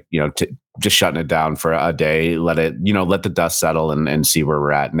just like, just shutting it down for a day, let the dust settle and see where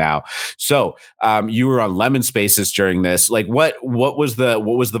we're at now. So you were on Lemon Spaces during this. Like what was the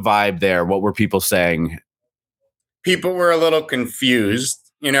vibe there? What were people saying? People were a little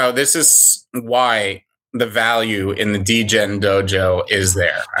confused. This is why the value in the DGen dojo is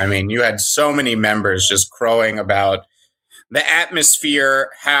there. I mean, you had so many members just crowing about the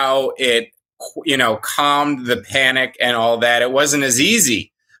atmosphere, how it calmed the panic and all that. It wasn't as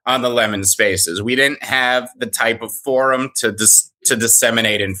easy on the Lemon Spaces. We didn't have the type of forum to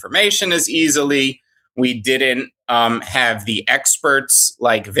disseminate information as easily. We didn't have the experts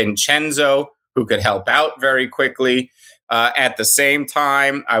like Vincenzo who could help out very quickly. At the same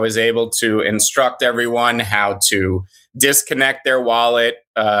time, I was able to instruct everyone how to disconnect their wallet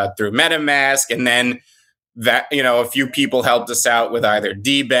through MetaMask, and then that, a few people helped us out with either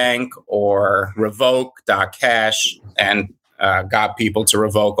DBank or Revoke.cash and got people to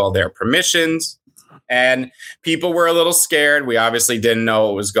revoke all their permissions. And people were a little scared. We obviously didn't know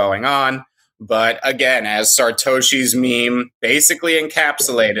what was going on. But again, as Sartoshi's meme basically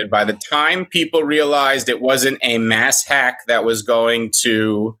encapsulated, by the time people realized it wasn't a mass hack that was going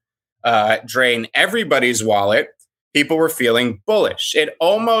to drain everybody's wallet, people were feeling bullish. It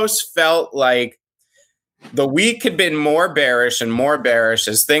almost felt like the week had been more bearish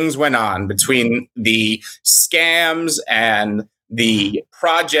as things went on between the scams and the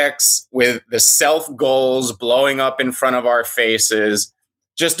projects with the self goals blowing up in front of our faces.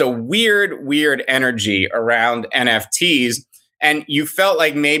 just a weird energy around NFTs. And you felt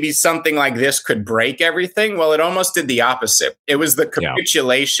like maybe something like this could break everything. Well, it almost did the opposite. It was the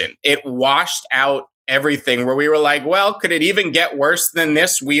capitulation. Yeah. It washed out everything where we were like, well, could it even get worse than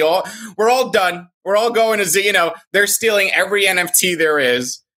this? We're all done. We're all going to, they're stealing every NFT there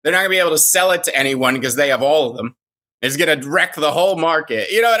is. They're not going to be able to sell it to anyone because they have all of them. It's going to wreck the whole market.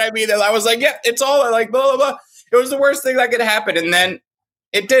 You know what I mean? And I was like, yeah, it's all like blah, blah, blah. It was the worst thing that could happen. And then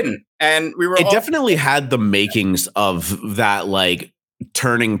it didn't. And we were definitely had the makings of that like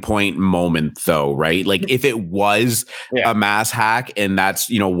turning point moment though, right? Like if it was a mass hack and that's,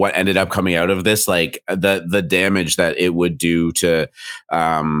 what ended up coming out of this, like the damage that it would do to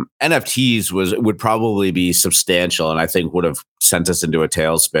NFTs would probably be substantial. And I think would have sent us into a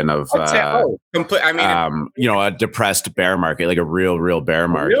tailspin of, a depressed bear market, like a real bear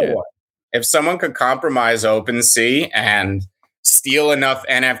market. If someone could compromise OpenSea and steal enough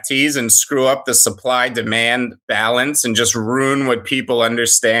NFTs and screw up the supply-demand balance and just ruin what people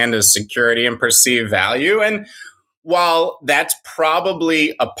understand as security and perceived value. And while that's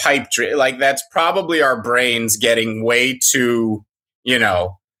probably a pipe dream, like that's probably our brains getting way too,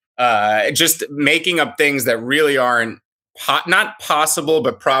 just making up things that really aren't not possible,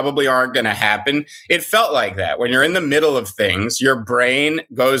 but probably aren't going to happen. It felt like that. When you're in the middle of things, your brain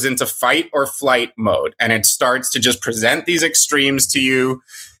goes into fight or flight mode and it starts to just present these extremes to you.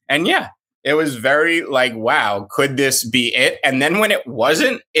 And it was very like, wow, could this be it? And then when it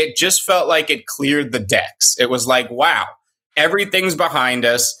wasn't, it just felt like it cleared the decks. It was like, wow, everything's behind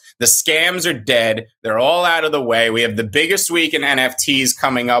us. The scams are dead. They're all out of the way. We have the biggest week in NFTs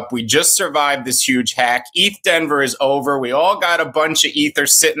coming up. We just survived this huge hack. ETH Denver is over. We all got a bunch of Ether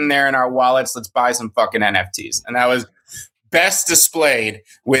sitting there in our wallets. Let's buy some fucking NFTs. And that was best displayed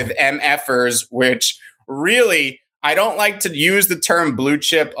with MFers, which really, I don't like to use the term blue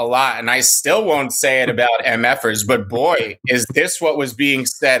chip a lot, and I still won't say it about MFers, but boy, is this what was being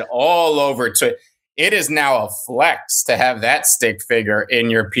said all over Twitter. It is now a flex to have that stick figure in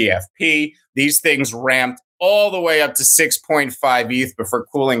your PFP. These things ramped all the way up to 6.5 ETH before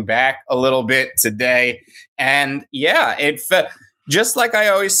cooling back a little bit today. And just like I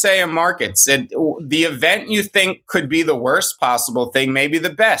always say in markets, the event you think could be the worst possible thing may be the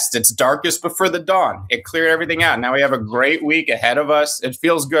best. It's darkest before the dawn. It cleared everything out. Now we have a great week ahead of us. It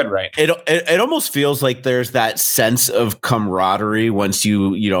feels good, right? It almost feels like there's that sense of camaraderie once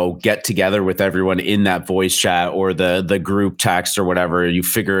you get together with everyone in that voice chat or the group text or whatever. You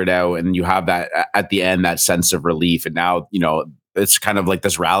figure it out and you have that at the end, that sense of relief. And now, it's kind of like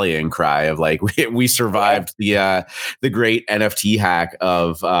this rallying cry of like we survived the great NFT hack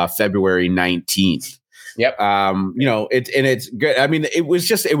of February 19th. Yep. It's good. I mean, it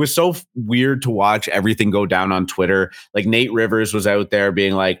was so weird to watch everything go down on Twitter. Like Nate Rivers was out there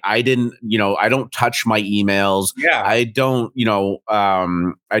being like, I don't touch my emails. Yeah. I don't,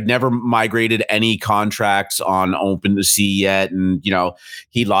 I'd never migrated any contracts on OpenSea yet. And,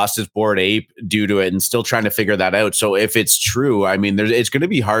 he lost his Bored Ape due to it and still trying to figure that out. So if it's true, I mean, it's going to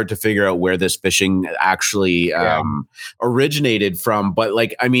be hard to figure out where this phishing actually originated from. But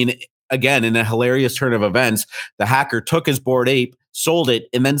like, I mean, again, in a hilarious turn of events, the hacker took his Bored Ape, sold it,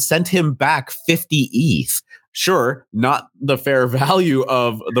 and then sent him back 50 ETH. Sure, not the fair value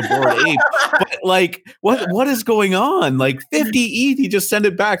of the Bored Ape, but like, what is going on? Like 50 ETH, he just sent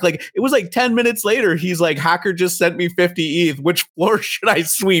it back. Like it was like 10 minutes later, he's like, hacker just sent me 50 ETH. Which floor should I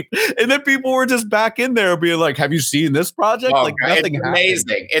sweep? And then people were just back in there being like, have you seen this project? Oh, like nothing it's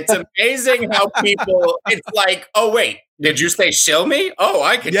amazing. It's amazing how people, it's like, oh wait, did you say shill me? Oh,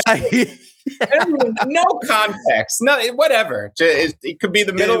 I could. Yeah. No context, no whatever. It could be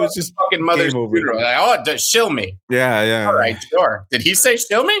the middle of just fucking mother's funeral. Like, just shill me. Yeah. All right, sure. Did he say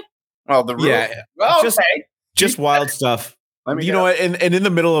shill me? Well, the rule. Yeah. Well, just wild stuff. You know what? And in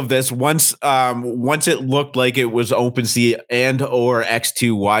the middle of this, once it looked like it was OpenSea and or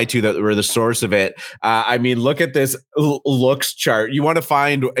X2Y2 that were the source of it. I mean, look at this looks chart. You want to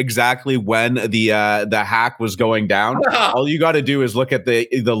find exactly when the hack was going down. All you got to do is look at the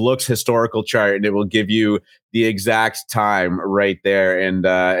looks historical chart, and it will give you the exact time right there.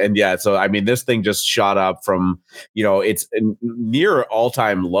 And yeah, so I mean, this thing just shot up from, it's near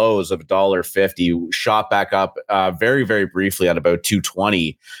all-time lows of $1.50, shot back up very, very briefly at about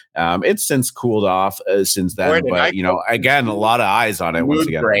 220. It's since cooled off since then, but again, a lot of eyes on it. Once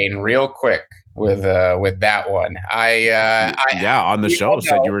again, brain real quick with that one. On the show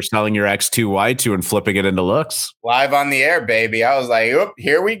said you were selling your X2Y2 and flipping it into looks live on the air, baby. I was like, oop,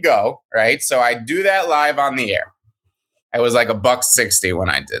 here we go. Right. So I do that live on the air. It was like $1.60 when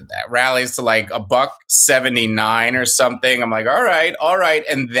I did that. Rallies to like $1.79 or something. I'm like, all right.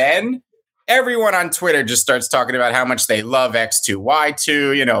 And then everyone on Twitter just starts talking about how much they love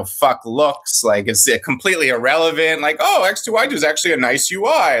X2Y2, fuck looks. Like it's completely irrelevant. Like, oh, X2Y2 is actually a nice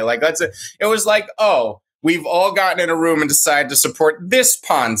UI. Like it was like, oh, we've all gotten in a room and decided to support this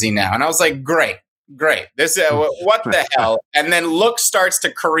Ponzi now. And I was like, great. This what the hell? And then look starts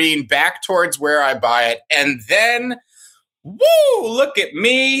to careen back towards where I buy it. And then, woo, look at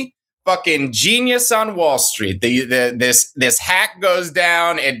me. Fucking genius on Wall Street. This hack goes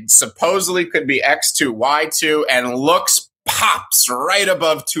down. It supposedly could be X2Y2 and looks pops right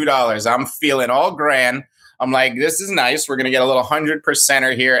above $2. I'm feeling all grand. I'm like, this is nice. We're going to get a little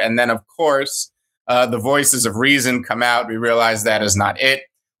 100%er here. And then, of course, the voices of reason come out. We realize that is not it.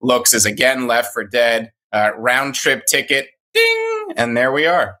 Looks is again left for dead. Round trip ticket. Ding. And there we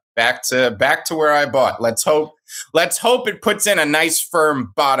are. Back to where I bought. Let's hope it puts in a nice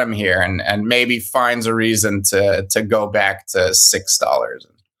firm bottom here and maybe finds a reason to go back to $6.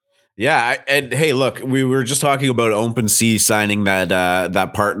 Yeah, and hey, look, we were just talking about OpenSea signing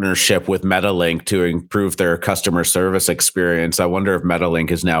that partnership with MetaLink to improve their customer service experience. I wonder if MetaLink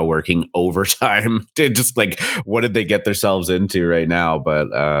is now working overtime to just like, what did they get themselves into right now? But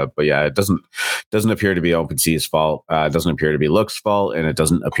yeah, it doesn't appear to be OpenSea's fault. It doesn't appear to be Look's fault, and it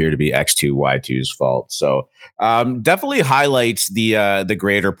doesn't appear to be X2Y2's fault. So definitely highlights the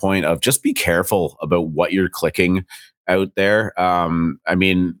greater point of just be careful about what you're clicking out there. I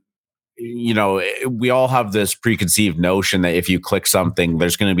mean, we all have this preconceived notion that if you click something,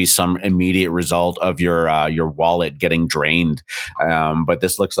 there's going to be some immediate result of your wallet getting drained. But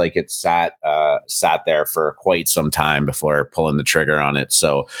this looks like it sat there for quite some time before pulling the trigger on it.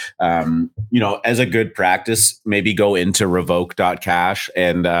 So, as a good practice, maybe go into revoke.cash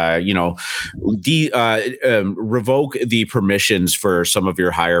and, revoke the permissions for some of your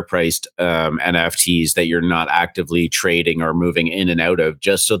higher priced NFTs that you're not actively trading or moving in and out of,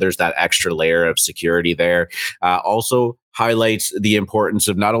 just so there's that extra layer of security there. Also highlights the importance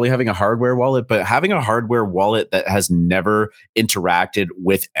of not only having a hardware wallet, but having a hardware wallet that has never interacted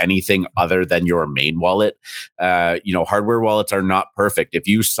with anything other than your main wallet. Hardware wallets are not perfect. If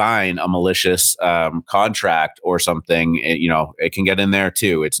you sign a malicious contract or something, it can get in there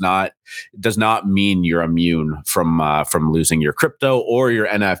too. It does not mean you're immune from losing your crypto or your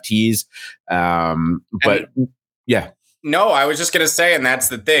NFTs. Yeah. No, I was just going to say, and that's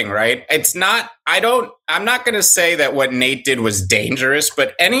the thing, right? I'm not going to say that what Nate did was dangerous,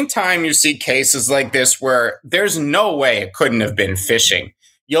 but anytime you see cases like this where there's no way it couldn't have been phishing,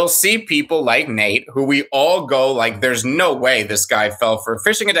 you'll see people like Nate, who we all go like, there's no way this guy fell for a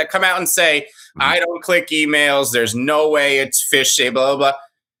phishing attack, come out and say, I don't click emails. There's no way it's phishing, blah, blah,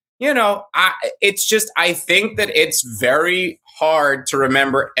 blah. I think that it's very hard to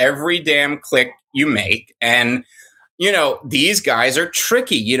remember every damn click you make. And these guys are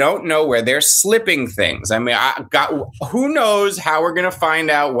tricky. You don't know where they're slipping things. I mean, who knows how we're going to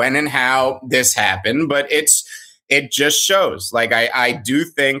find out when and how this happened, but it just shows. Like, I do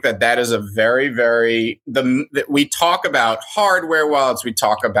think that is a very, very, we talk about hardware wallets. We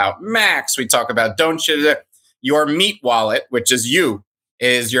talk about Max. We talk about your meat wallet, which is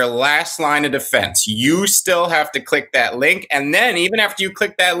is your last line of defense. You still have to click that link. And then even after you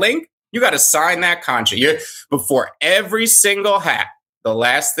click that link, you got to sign that contract. Before every single hack, the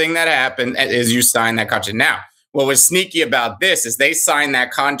last thing that happened is you sign that contract. Now, what was sneaky about this is they signed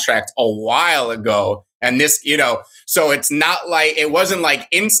that contract a while ago. And this, so it's not like, it wasn't like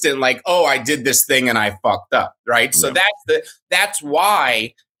instant, like, oh, I did this thing and I fucked up, right? Yeah. So that's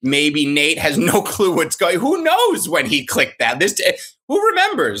why maybe Nate has no clue what's going. Who knows when he clicked that? Who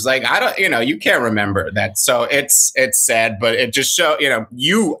remembers? Like, I don't, you can't remember that. So it's sad, but it just shows,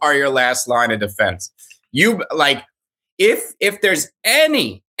 you are your last line of defense. You like, if there's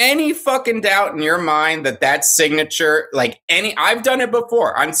any fucking doubt in your mind that signature, I've done it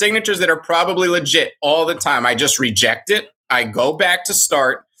before on signatures that are probably legit all the time. I just reject it. I go back to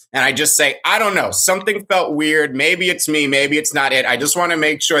start and I just say, I don't know, something felt weird. Maybe it's me. Maybe it's not it. I just want to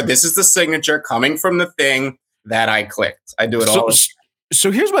make sure this is the signature coming from the thing that I clicked. I do it all. So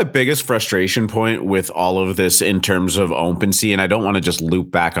here's my biggest frustration point with all of this in terms of OpenSea, and I don't want to just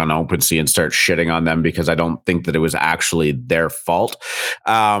loop back on OpenSea and start shitting on them because I don't think that it was actually their fault.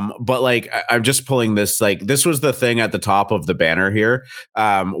 But I'm just pulling this, this was the thing at the top of the banner here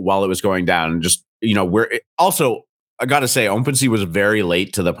while it was going down. Just, I got to say, OpenSea was very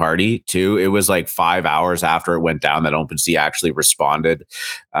late to the party too. It was like 5 hours after it went down that OpenSea actually responded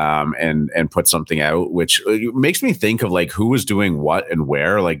and put something out, which makes me think of who was doing what and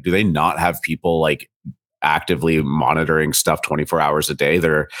where. Do they not have people actively monitoring stuff 24 hours a day.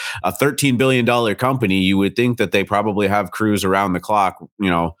 They're a $13 billion company. You would think that they probably have crews around the clock,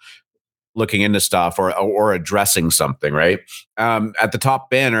 looking into stuff or addressing something, right? At the top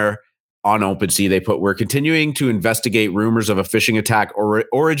banner on OpenSea, they put, "We're continuing to investigate rumors of a phishing attack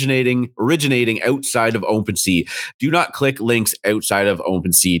originating outside of OpenSea. Do not click links outside of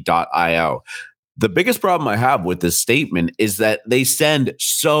OpenSea.io." The biggest problem I have with this statement is that they send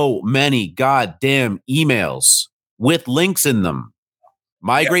so many goddamn emails with links in them.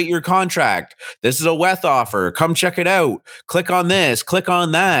 Migrate your contract. This is a WETH offer. Come check it out. Click on this. Click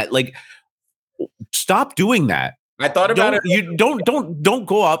on that. Like, stop doing that. I thought about it. You don't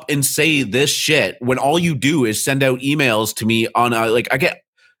go up and say this shit when all you do is send out emails to me on I get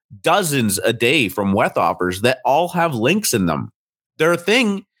dozens a day from WETH offers that all have links in them. Their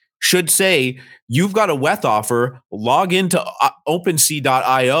thing should say, "You've got a WETH offer, log into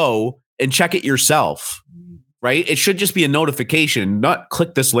OpenSea.io and check it yourself." Right? It should just be a notification, not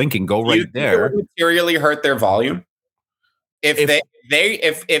click this link and go right there. It would materially hurt their volume if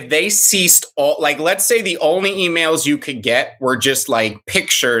they ceased all, like, let's say the only emails you could get were just like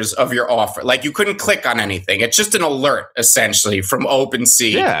pictures of your offer. Like, you couldn't click on anything. It's just an alert essentially from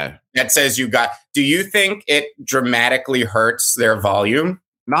OpenSea that says you got. Do you think it dramatically hurts their volume?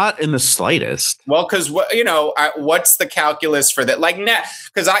 Not in the slightest. Well, because what's the calculus for that? Like,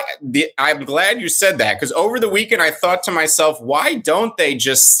 because I'm glad you said that, because over the weekend I thought to myself, why don't they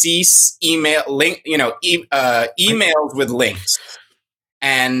just cease emails with links?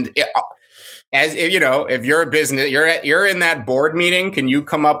 And if you're a business, you're in that board meeting, can you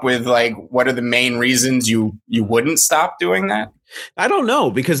come up with like what are the main reasons you wouldn't stop doing that? I don't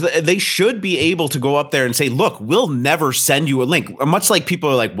know, because they should be able to go up there and say, "Look, we'll never send you a link." Much like people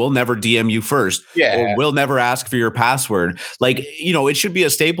are like, "We'll never DM you first," or "We'll never ask for your password." Like, it should be a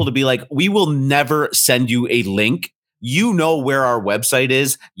staple to be like, "We will never send you a link. You know where our website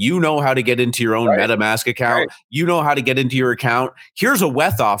is. You know how to get into your own MetaMask account. Right. You know how to get into your account. Here's a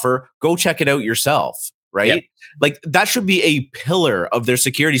WETH offer. Go check it out yourself." Right? Yep. Like, that should be a pillar of their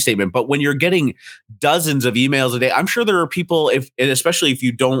security statement. But when you're getting dozens of emails a day, I'm sure there are people, especially if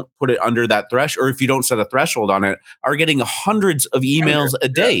you don't put it under that threshold, or if you don't set a threshold on it, are getting hundreds of emails a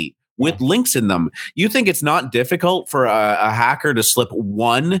day with links in them. You think it's not difficult for a hacker to slip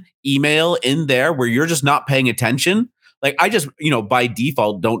one email in there where you're just not paying attention? Like, I just, by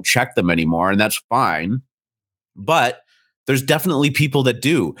default, don't check them anymore, and that's fine. But there's definitely people that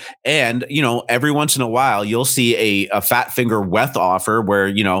do. And, every once in a while, you'll see a fat finger WETH offer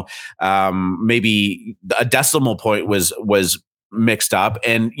where, maybe a decimal point was mixed up.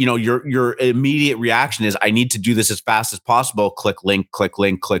 And, your immediate reaction is, "I need to do this as fast as possible. Click link, click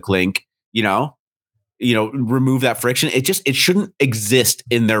link, click link," remove that friction. It shouldn't exist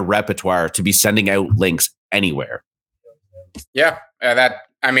in their repertoire to be sending out links anywhere. Yeah,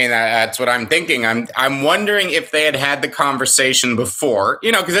 that's what I'm thinking. I'm wondering if they had the conversation before,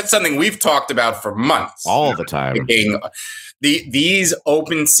 because that's something we've talked about for months. All the time. These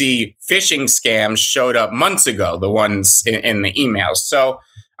OpenSea phishing scams showed up months ago, the ones in the emails. So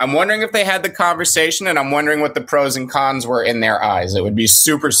I'm wondering if they had the conversation, and I'm wondering what the pros and cons were in their eyes. It would be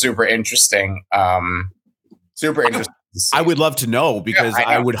super, super interesting. Super interesting. I would love to know, because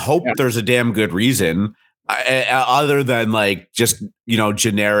I would hope there's a damn good reason. Other than like just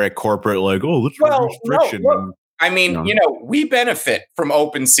generic corporate like, "Oh, let's reduce friction." No, I mean, we benefit from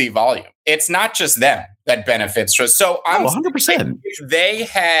OpenSea volume. It's not just them that benefits. So I'm 100%. If they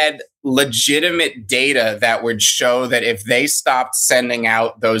had legitimate data that would show that if they stopped sending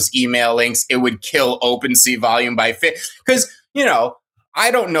out those email links, it would kill OpenSea volume by because I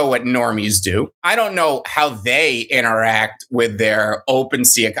don't know what normies do. I don't know how they interact with their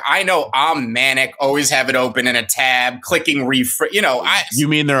OpenSea. I know I'm manic, always have it open in a tab, clicking refresh. You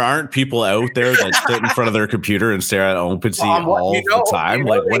mean there aren't people out there that sit in front of their computer and stare at OpenSea all the time?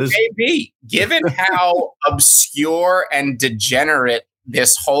 Like, what is? Maybe, given how obscure and degenerate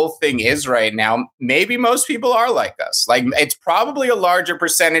this whole thing is right now, maybe most people are like us. Like, it's probably a larger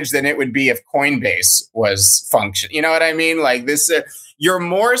percentage than it would be if Coinbase was function. You know what I mean? Like this. You're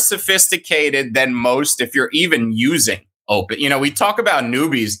more sophisticated than most if you're even using Open. We talk about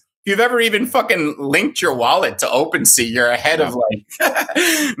newbies. If you've ever even fucking linked your wallet to OpenSea, you're ahead of like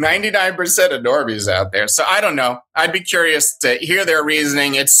 99% of normies out there. So I don't know. I'd be curious to hear their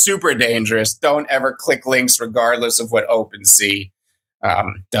reasoning. It's super dangerous. Don't ever click links regardless of what OpenSea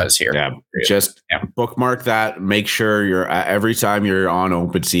does here. Yeah, just bookmark that. Make sure you're every time you're on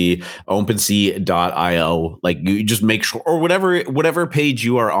OpenSea.io, like you just make sure, or whatever page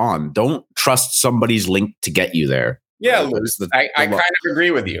you are on, don't trust somebody's link to get you there. Yeah, Right? Luz, I kind of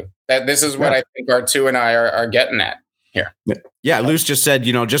agree with you that this is what I think R2 and I are getting at here. Yeah, Luce just said,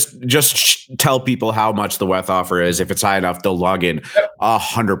 just tell people how much the WETH offer is. If it's high enough, they'll log in.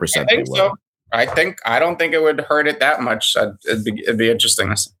 100%. I think so. I don't think it would hurt it that much. It'd be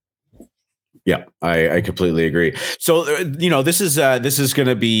interesting. Yeah, I completely agree. So, this is going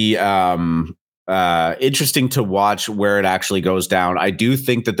to be interesting to watch where it actually goes down. I do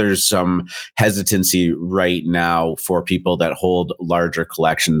think that there's some hesitancy right now for people that hold larger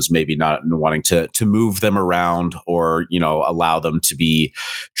collections, maybe not wanting to move them around or, allow them to be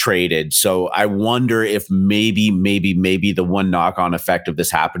traded. So I wonder if maybe the one knock-on effect of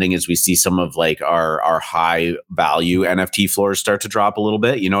this happening is we see some of like our high value NFT floors start to drop a little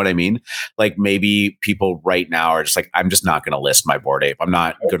bit. You know what I mean? Like maybe people right now are just like, I'm just not going to list my Bored Ape. I'm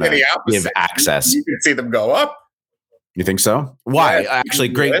not going to give access. You can see them go up. You think so? Why? Yeah, actually,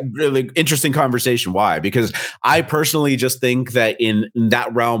 great, really interesting conversation. Why? Because I personally just think that in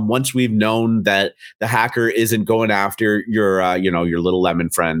that realm, once we've known that the hacker isn't going after your little lemon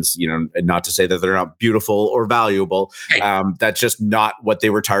friends, and not to say that they're not beautiful or valuable, that's just not what they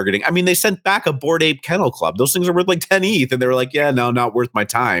were targeting. I mean, they sent back a Bored Ape Kennel Club. Those things are worth like 10 ETH, and they were like, yeah, no, not worth my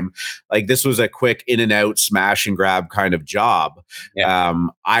time. Like this was a quick in and out, smash and grab kind of job. Yeah.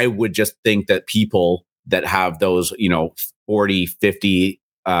 I would just think that people that have those, 40, 50,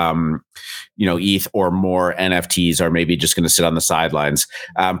 ETH or more NFTs are maybe just going to sit on the sidelines,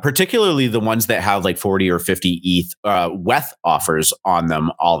 particularly the ones that have like 40 or 50 ETH WETH offers on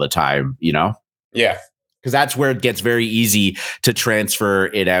them all the time, Yeah. Because that's where it gets very easy to transfer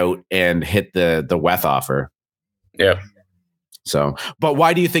it out and hit the WETH offer. Yeah. So, but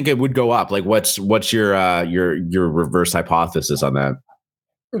why do you think it would go up? Like, what's your reverse hypothesis on that?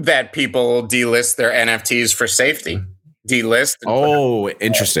 That people delist their NFTs for safety. Delist. Oh,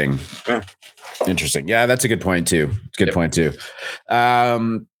 interesting. Yeah. Interesting. Yeah, that's a good point too. Point too.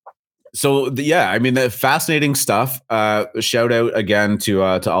 The fascinating stuff. Shout out again to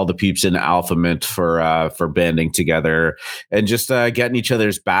all the peeps in Alpha Mint for banding together and just getting each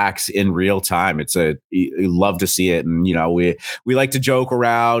other's backs in real time. You love to see it, and we like to joke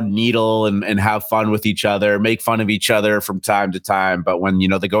around, needle, and have fun with each other, make fun of each other from time to time. But when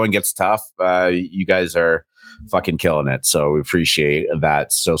the going gets tough, you guys are fucking killing it. So we appreciate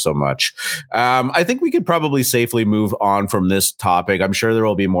that so much. I think we could probably safely move on from this topic. I'm sure there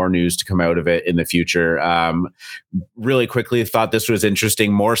will be more news to come out of it in the future. Really quickly, thought this was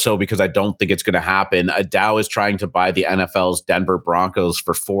interesting, more so because I don't think it's going to happen. A DAO is trying to buy the NFL's Denver Broncos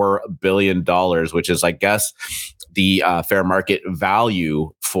for $4 billion, which is, I guess, the fair market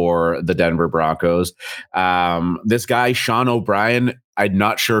value for the Denver Broncos. This guy, Sean O'Brien, I'm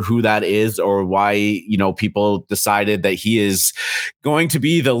not sure who that is or why, people decided that he is going to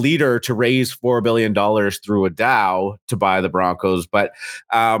be the leader to raise $4 billion through a DAO to buy the Broncos. But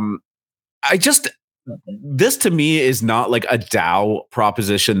this to me is not like a DAO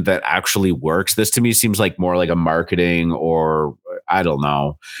proposition that actually works. This to me seems like more like a marketing or I don't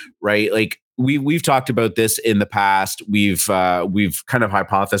know, right? Like we've talked about this in the past. We've kind of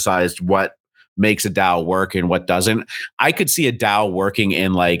hypothesized what makes a DAO work and what doesn't. I could see a DAO working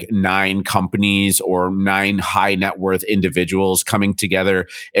in like 9 companies or 9 high net worth individuals coming together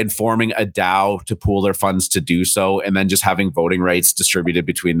and forming a DAO to pool their funds to do so, and then just having voting rights distributed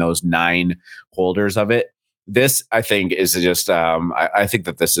between those 9 holders of it. This, I think, is just I think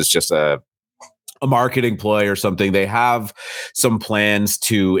that this is just a marketing ploy or something. They have some plans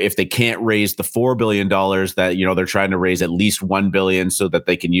to, if they can't raise the $4 billion that, they're trying to raise at least $1 billion so that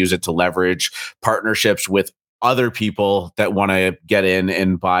they can use it to leverage partnerships with other people that want to get in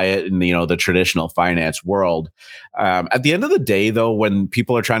and buy it in the traditional finance world. At the end of the day, though, when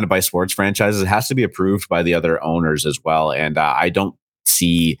people are trying to buy sports franchises, it has to be approved by the other owners as well. And I don't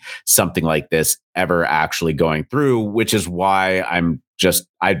see something like this ever actually going through, which is why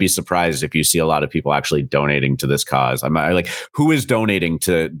I'd be surprised if you see a lot of people actually donating to this cause. I'm like, who is donating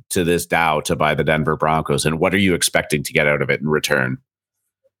to this DAO to buy the Denver Broncos, and what are you expecting to get out of it in return?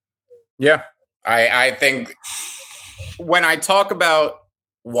 Yeah, I think when I talk about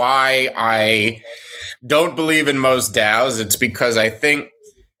why I don't believe in most DAOs, it's because I think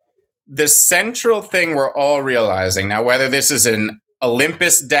the central thing we're all realizing now, whether this is an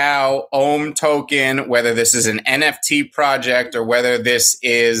Olympus DAO, Ohm token, whether this is an NFT project, or whether this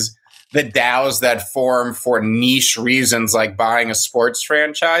is the DAOs that form for niche reasons like buying a sports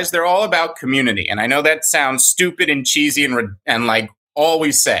franchise, they're all about community. And I know that sounds stupid and cheesy and like all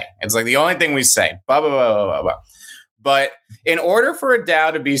we say. It's like the only thing we say. Blah, blah, blah, blah, blah, blah. But in order for a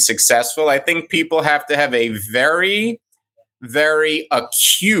DAO to be successful, I think people have to have a very, very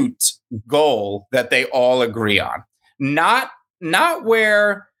acute goal that they all agree on. not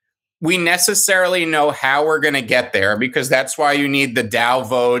where we necessarily know how we're going to get there, because that's why you need the DAO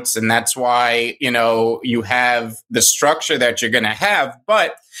votes, and that's why, you have the structure that you're going to have,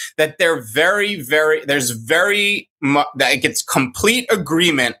 but that they're like it's complete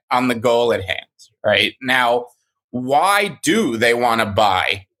agreement on the goal at hand, right? Now, why do they want to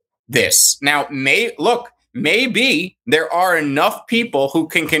buy this? Now, maybe there are enough people who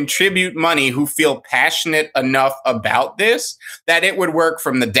can contribute money who feel passionate enough about this that it would work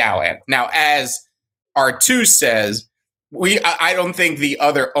from the DAO end. Now, as R2 says, I don't think the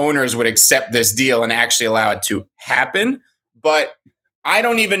other owners would accept this deal and actually allow it to happen. But I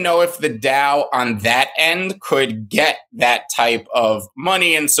don't even know if the DAO on that end could get that type of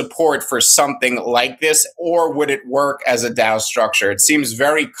money and support for something like this, or would it work as a DAO structure? It seems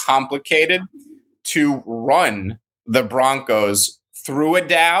very complicated to run the Broncos through a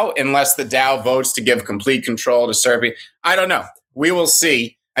DAO unless the DAO votes to give complete control to Serpy. I don't know. We will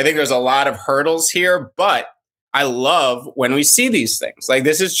see. I think there's a lot of hurdles here, but I love when we see these things. Like,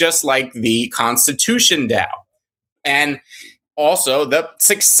 this is just like the Constitution DAO. And also the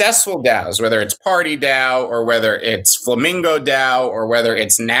successful DAOs, whether it's Party DAO or whether it's Flamingo DAO or whether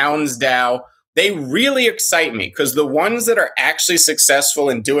it's Nouns DAO, they really excite me, because the ones that are actually successful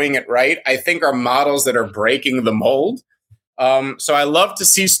in doing it right, I think, are models that are breaking the mold. So I love to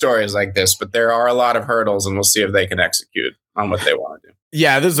see stories like this, but there are a lot of hurdles, and we'll see if they can execute on what they want to do.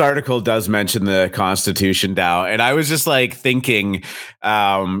 Yeah, this article does mention the Constitution DAO, and I was just like thinking,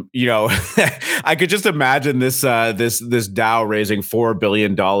 I could just imagine this DAO raising $4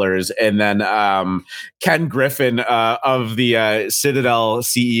 billion, and then Ken Griffin of the Citadel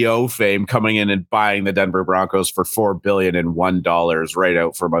CEO fame coming in and buying the Denver Broncos for $4 billion and $1 right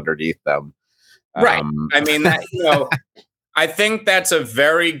out from underneath them. Right. I mean, I think that's a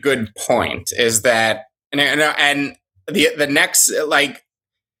very good point. Is that and the next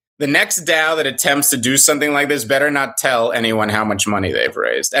DAO that attempts to do something like this better not tell anyone how much money they've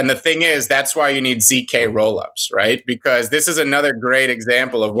raised. And the thing is, that's why you need ZK rollups, right? Because this is another great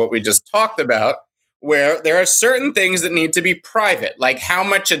example of what we just talked about, where there are certain things that need to be private, like how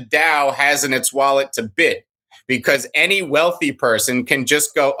much a DAO has in its wallet to bid, because any wealthy person can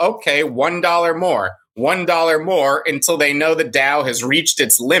just go, okay, $1 more until they know the DAO has reached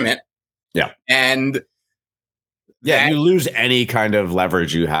its limit. Yeah. And you lose any kind of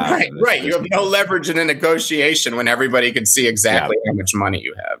leverage you have. Right. You have no leverage in a negotiation when everybody can see exactly how much money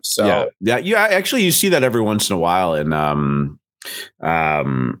you have. So actually, you see that every once in a while in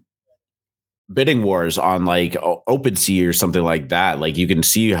bidding wars on like OpenSea or something like that. Like, you can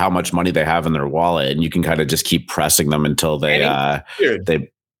see how much money they have in their wallet, and you can kind of just keep pressing them until anytime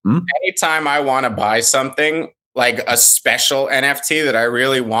I want to buy something like a special NFT that I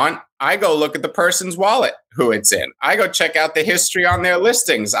really want, I go look at the person's wallet, who it's in. I go check out the history on their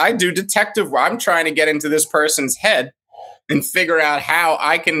listings. I do detective work. I'm trying to get into this person's head and figure out how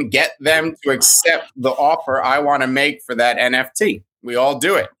I can get them to accept the offer I want to make for that NFT. We all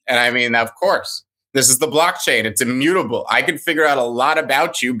do it. And I mean, of course, this is the blockchain. It's immutable. I can figure out a lot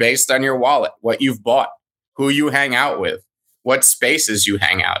about you based on your wallet, what you've bought, who you hang out with, what spaces you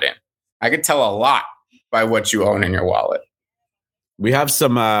hang out in. I can tell a lot by what you own in your wallet. We have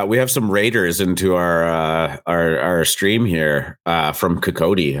some raiders into our stream here from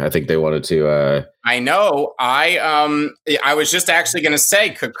Kokodi. I think they wanted to. I know. I was just actually going to say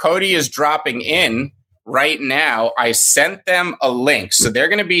Kokodi is dropping in right now. I sent them a link, so they're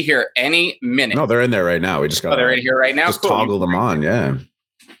going to be here any minute. No, they're in there right now. We just got. They're in here right now. Just toggle them on. Yeah.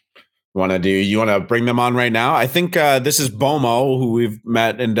 You want to bring them on right now? I think this is Bomo, who we've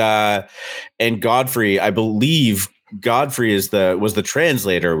met, and Godfrey. I believe Godfrey was the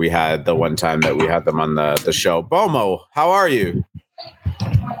translator we had the one time that we had them on the show. Bomo, how are you?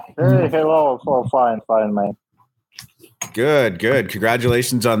 Hey, hello. Oh, fine, man. Good.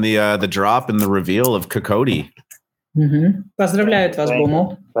 Congratulations on the drop and the reveal of Kokodi. Поздравляют вас,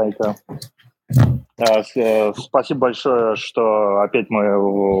 Бомо. Спасибо большое, что опять мы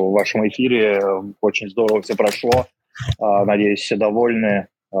в вашем эфире. Очень здорово все прошло. Надеюсь, все довольны.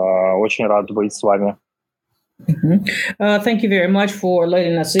 Очень рад быть с вами. Thank you very much for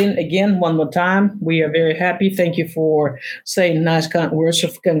letting us in again one more time. We are very happy. Thank you for saying nice words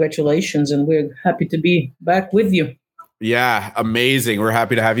of congratulations, and we're happy to be back with you. Yeah, amazing. We're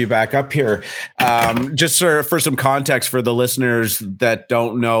happy to have you back up here. Just for some context for the listeners that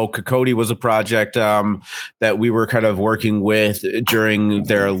don't know, Kokodi was a project that we were kind of working with during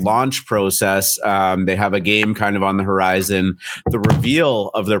their launch process. They have a game kind of on the horizon. The reveal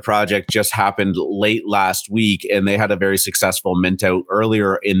of their project just happened late last week, and they had a very successful mint out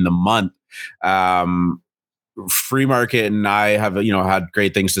earlier in the month. Free Market and I have, had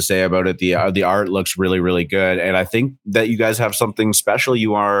great things to say about it. The art looks really, really good. And I think that you guys have something special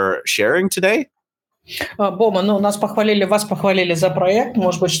you are sharing today. Бома, вас похвалили за проект.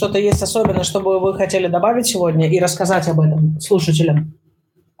 Может быть, что-то есть особенное, что бы вы хотели добавить сегодня и рассказать об этом слушателям?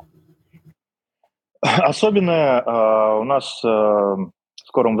 Особенное у нас в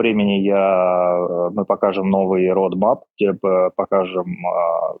скором времени мы покажем новый roadmap, где покажем,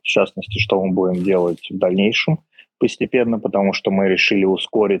 в частности, что мы будем делать в дальнейшем постепенно, потому что мы решили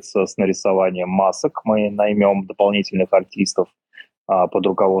ускориться с нарисованием масок. Мы наймем дополнительных артистов под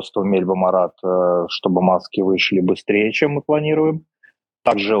руководством Мельба Марат, чтобы маски вышли быстрее, чем мы планируем.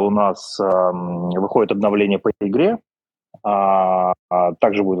 Также у нас выходит обновление по игре.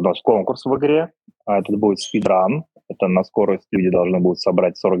 Также будет у нас конкурс в игре. Это будет speedrun. Это на скорость люди должны будут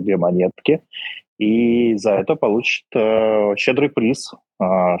собрать 42 монетки. И за это получат щедрый приз,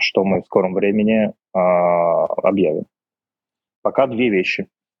 что мы в скором времени объявим. Пока две вещи.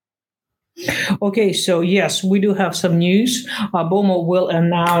 Okay, so yes, we do have some news. Bomo will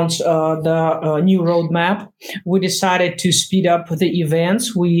announce the new roadmap. We decided to speed up the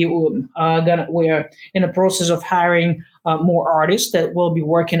events. We're in the process of hiring more artists that will be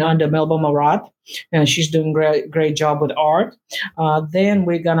working under Melba Marat, and she's doing great job with art. Then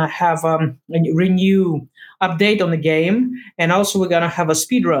we're gonna have a renew update on the game, and also we're gonna have a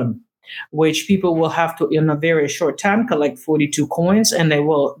speed run, which people will have to, in a very short time, collect 42 coins, and they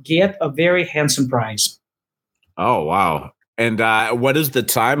will get a very handsome prize. Oh, wow. And what is the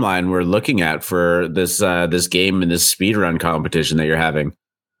timeline we're looking at for this game and this speedrun competition that you're having?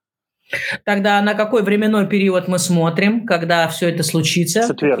 Тогда на какой временной период мы смотрим, когда все это случится?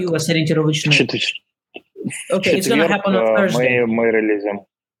 Четверг. Какие у вас ориентировочные? Okay, it's gonna happen on Thursday. Мы релизим.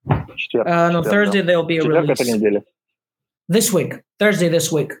 Четверг. No, Thursday there'll be a Четверг release. этой недели. This week. Thursday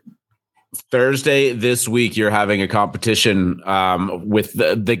this week. Thursday this week, you're having a competition with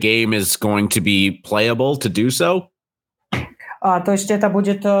the game is going to be playable to do so? То есть это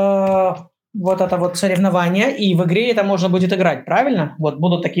будет вот это вот соревнование, и в игре это можно будет играть, правильно? Вот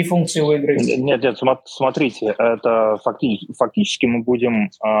будут такие функции у игры. Нет, смотрите, это фактически мы будем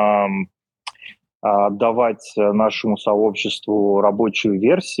давать нашему сообществу рабочую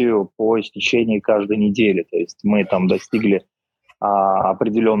версию по истечении каждой недели. То есть мы там достигли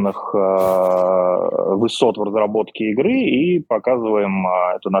определенных высот в разработке игры и показываем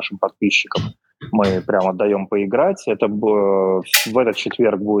это нашим подписчикам. Мы прямо даем поиграть. Это в этот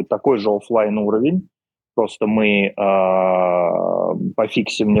четверг будет такой же офлайн уровень. Просто мы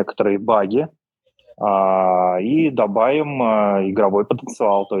пофиксим некоторые баги и добавим игровой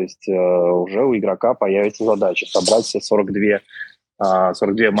потенциал. То есть уже у игрока появится задача собрать все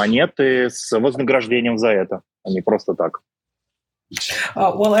 42 монеты с вознаграждением за это, а не просто так.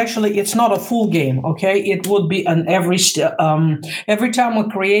 Well, actually, it's not a full game, okay? It would be every time we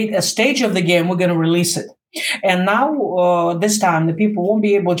create a stage of the game, we're going to release it. And now, this time, the people won't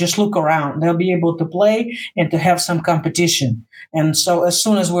be able to just look around. They'll be able to play and to have some competition. And so as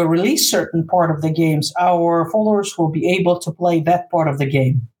soon as we release certain part of the games, our followers will be able to play that part of the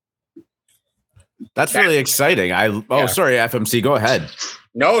game. That's really exciting. Sorry, FMC, go ahead.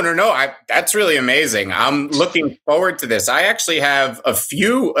 No. That's really amazing. I'm looking forward to this. I actually have a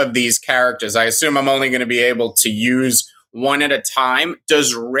few of these characters. I assume I'm only going to be able to use one at a time.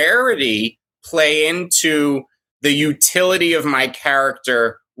 Does rarity play into the utility of my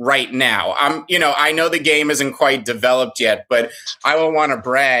character right now? I know the game isn't quite developed yet, but I will want to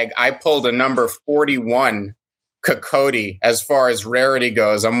brag. I pulled a number 41 Kokodi as far as rarity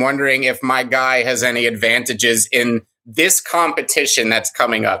goes. I'm wondering if my guy has any advantages in this competition that's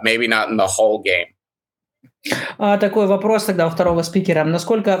coming up, maybe not in the whole game. Такой вопрос тогда у второго спикера.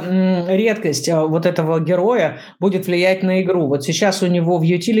 Насколько редкость вот этого героя будет влиять на игру? Вот сейчас у него в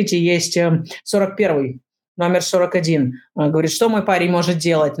utility есть 41-й, номер 41. Говорит, что мой парень может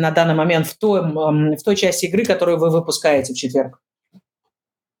делать на данный момент в той части игры, которую вы выпускаете в четверг?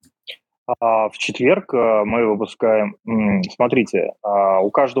 В четверг мы выпускаем... Смотрите,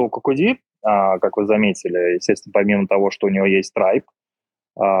 у каждого Кокоди, как вы заметили, естественно, помимо того, что у него есть трайб,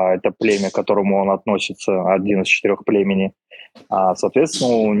 это племя, к которому он относится, один из 4 племени,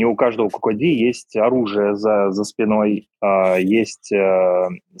 соответственно, не у каждого Кокоди есть оружие за спиной, есть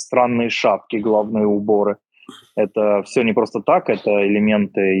странные шапки, головные уборы. Это все не просто так, это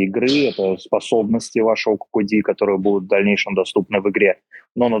элементы игры, это способности вашего Кокоди, которые будут в дальнейшем доступны в игре.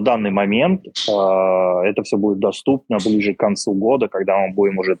 Но на данный момент это все будет доступно ближе к концу года, когда мы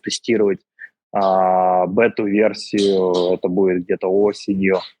будем уже тестировать бету-версию, это будет где-то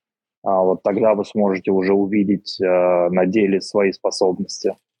осенью. Вот тогда вы сможете уже увидеть на деле свои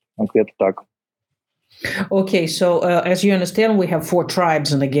способности. Вот где-то так. Okay, so as you understand, we have 4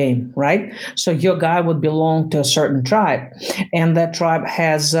 tribes in the game, right? So your guy would belong to a certain tribe, and that tribe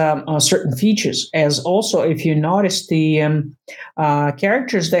has certain features. As also, if you notice, the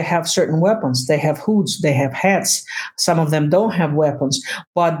characters they have certain weapons. They have hoods, they have hats. Some of them don't have weapons,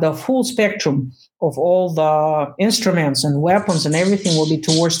 but the full spectrum of all the instruments and weapons and everything will be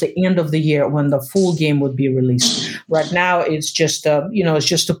towards the end of the year when the full game would be released. Right now, it's just it's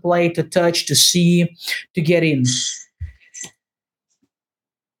just to play, to touch, to see, to get in.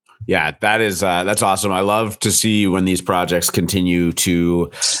 Yeah, that's awesome. I love to see when these projects continue to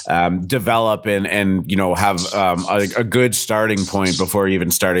develop and have a good starting point before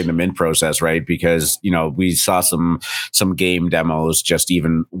even starting the mint process, right? Because we saw some game demos just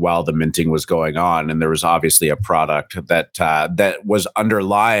even while the minting was going on, and there was obviously a product that was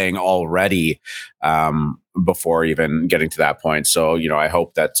underlying already before even getting to that point. So, I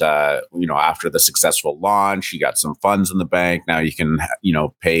hope that, after the successful launch, you got some funds in the bank. Now you can,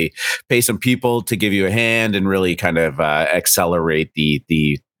 pay some people to give you a hand and really kind of accelerate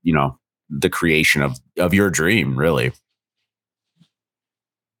the creation of your dream, really.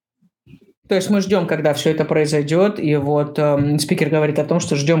 То есть мы ждем, когда все это произойдет, и вот спикер говорит о том,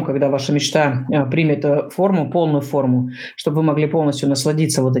 что ждем, когда ваша мечта примет форму, полную форму, чтобы вы могли полностью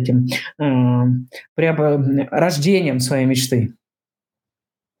насладиться вот этим рождением своей мечты.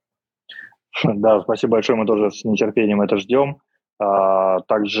 Да, спасибо большое, мы тоже с нетерпением это ждем.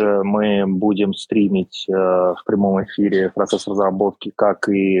 Также мы будем стримить в прямом эфире процесс разработки, как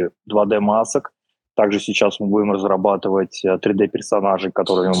и 2D-масок. Также сейчас мы будем разрабатывать 3D-персонажей,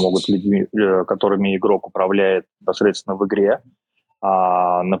 которыми игрок управляет непосредственно в игре.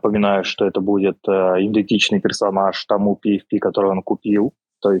 Напоминаю, что это будет идентичный персонаж тому PFP, который он купил.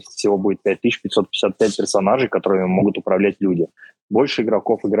 То есть всего будет 5555 персонажей, которыми могут управлять люди. Больше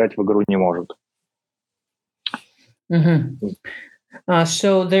игроков играть в игру не может. Mm-hmm.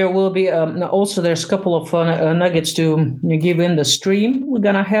 So there will be also there's a couple of nuggets to give in the stream we're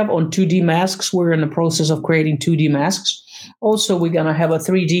gonna have on 2D masks. We're in the process of creating 2D masks. Also, we're gonna have a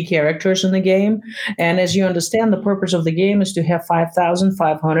 3D characters in the game, and as you understand, the purpose of the game is to have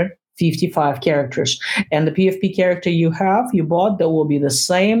 5,555 characters, and the PFP character you bought, that will be the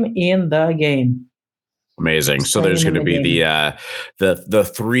same in the game. Amazing. So there's going to be the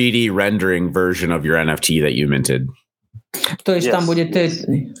 3D rendering version of your NFT that you minted. То есть там будет...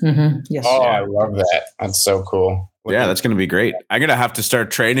 Yes. Oh, I love that. That's so cool. Yeah, that's going to be great. I'm going to have to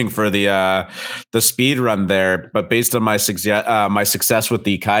start training for the speed run there, but based on my success with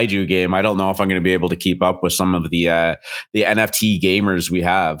the Kaiju game, I don't know if I'm going to be able to keep up with some of the NFT gamers we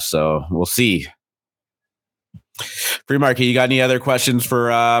have. So we'll see. Free Market, you got any other questions for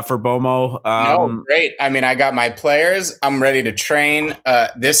Bomo? No, great. I mean, I got my players. I'm ready to train.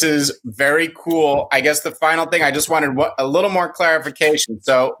 This is very cool. I guess the final thing, I just wanted a little more clarification.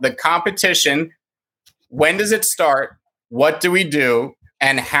 So the competition, when does it start? What do we do?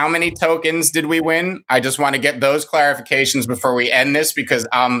 And how many tokens did we win? I just want to get those clarifications before we end this, because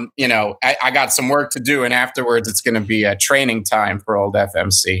I got some work to do, and afterwards it's going to be a training time for old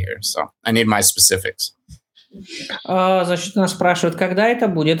FMC here. So I need my specifics. Значит, нас спрашивают, когда это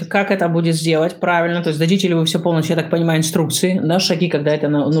будет, как это будет сделать правильно, то есть дадите ли вы все полностью, я так понимаю, инструкции, на шаги, когда это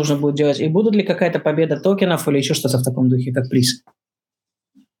нужно будет делать, и будет ли какая-то победа токенов или еще что-то в таком духе, как приз?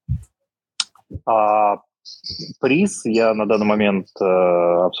 Приз я на данный момент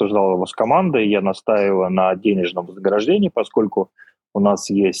обсуждал его с командой, я настаиваю на денежном вознаграждении, поскольку у нас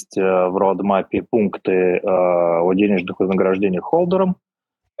есть в роадмапе пункты о денежных вознаграждениях холдерам.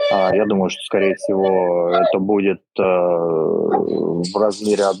 Я думаю, что, скорее всего, это будет в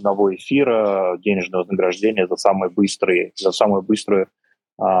размере одного эфира денежное вознаграждение за самое быстрое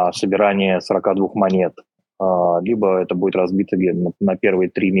собирание 42 монет. Либо это будет разбито на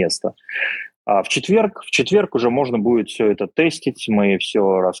первые 3 места. В четверг уже можно будет все это тестить. Мы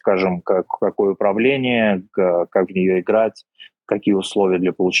все расскажем, какое управление, как в нее играть, какие условия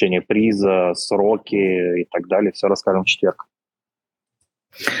для получения приза, сроки и так далее. Все расскажем в четверг.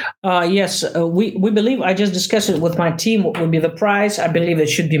 Yes, we believe, I just discussed it with my team, what would be the prize. I believe it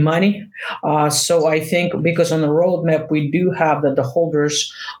should be money. So I think because on the roadmap, we do have that the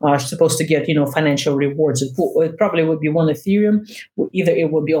holders are supposed to get, financial rewards. It probably would be 1 Ethereum. Either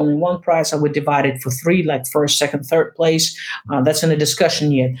it would be only 1 prize. I would divide it for 3, like first, second, third place. That's in the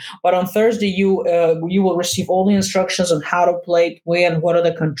discussion yet. But on Thursday, you will receive all the instructions on how to play, when, what are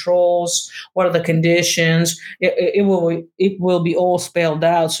the controls, what are the conditions. It will be all spelled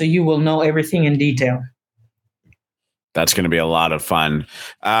out, so you will know everything in detail. That's going to be a lot of fun.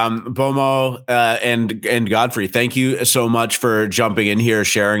 Bomo and Godfrey, thank you so much for jumping in here,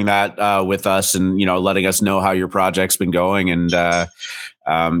 sharing that with us, and letting us know how your project's been going, and that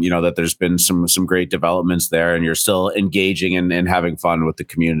there's been some great developments there, and you're still engaging and having fun with the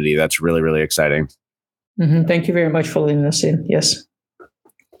community. That's really, really exciting. Mm-hmm. Thank you very much for letting us in. Yes.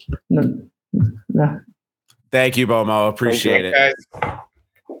 No. Thank you, Bomo. Appreciate it.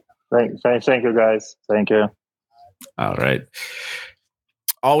 Thank you, guys. Thank you. All right.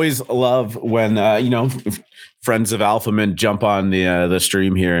 Always love when friends of AlphaMint jump on the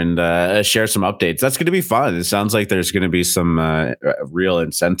stream here and share some updates. That's going to be fun. It sounds like there's going to be some real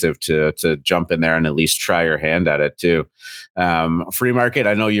incentive to jump in there and at least try your hand at it too. Free Market,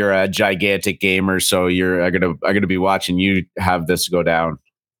 I know you're a gigantic gamer, so I'm gonna be watching you have this go down.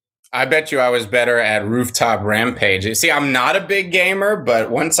 I bet you I was better at Rooftop Rampage. You see, I'm not a big gamer,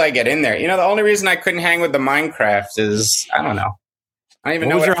 but once I get in there, the only reason I couldn't hang with the Minecraft is, I don't know. I don't even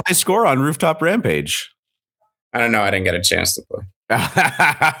know. What was your high score on Rooftop Rampage? I don't know. I didn't get a chance to play.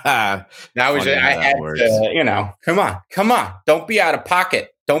 That was it. I had to, come on. Don't be out of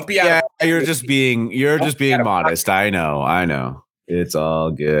pocket. Don't be out of pocket. You're just being modest. I know. It's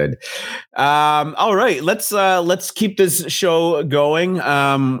all good. All right. Let's keep this show going.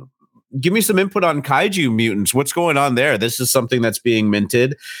 Give me some input on Kaiju Mutants. What's going on there? This is something that's being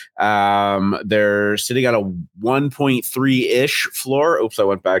minted. They're sitting at a 1.3-ish floor. Oops, I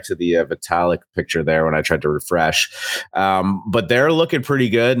went back to the Vitalik picture there when I tried to refresh. But they're looking pretty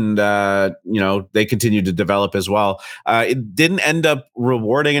good, and they continue to develop as well. It didn't end up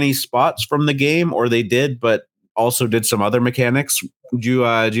rewarding any spots from the game, or they did, but also did some other mechanics. Do you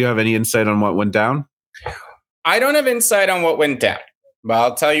have any insight on what went down? I don't have insight on what went down. But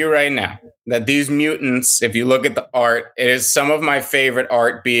I'll tell you right now that these mutants, if you look at the art, it is some of my favorite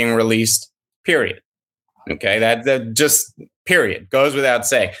art being released, period. Okay, that just period, goes without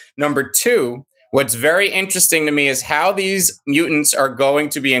saying. Number two, what's very interesting to me is how these mutants are going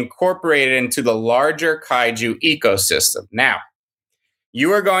to be incorporated into the larger Kaiju ecosystem. Now,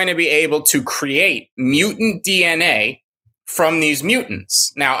 you are going to be able to create mutant DNA from these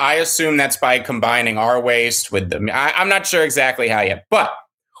mutants. Now, I assume that's by combining our waste with them. I'm not sure exactly how yet, but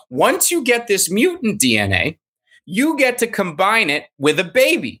once you get this mutant DNA, you get to combine it with a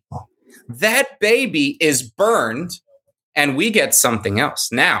baby. That baby is burned, and we get something else.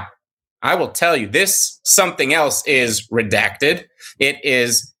 Now, I will tell you, this something else is redacted. It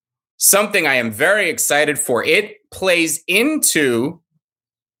is something I am very excited for. It plays into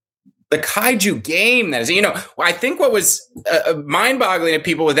the Kaiju game. That is, I think what was mind-boggling to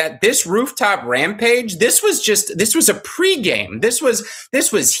people was that this Rooftop Rampage, this was a pregame. This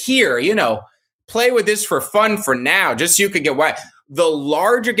was here, play with this for fun for now, just so you could get why. The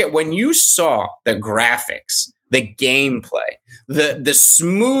larger when you saw the graphics, the gameplay, the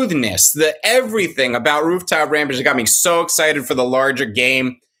smoothness, the everything about Rooftop Rampage, it got me so excited for the larger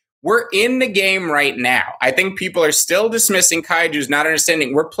game. We're in the game right now. I think people are still dismissing Kaijus, not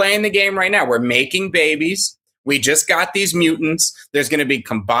understanding. We're playing the game right now. We're making babies. We just got these mutants. There's going to be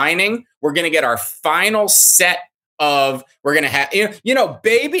combining. We're going to get our final set of, we're going to have,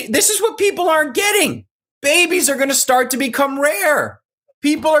 baby. This is what people aren't getting. Babies are going to start to become rare.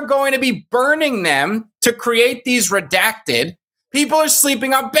 People are going to be burning them to create these redacted. People are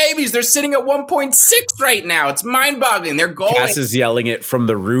sleeping on babies. They're sitting at 1.6 right now. It's mind-boggling. They're going. Cass is yelling it from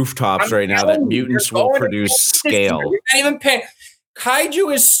the rooftops right now that mutants will produce scale. You're not even paying.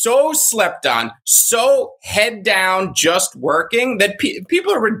 Kaiju is so slept on, so head down, just working that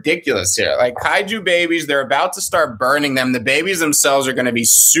people are ridiculous here. Like Kaiju babies, they're about to start burning them. The babies themselves are going to be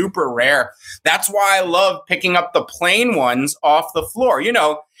super rare. That's why I love picking up the plain ones off the floor.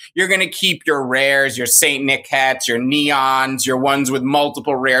 You're going to keep your rares, your St. Nick hats, your neons, your ones with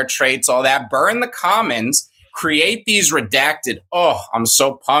multiple rare traits, all that. Burn the commons, create these redacted. Oh, I'm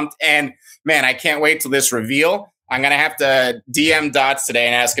so pumped. And man, I can't wait till this reveal. I'm going to have to DM Dots today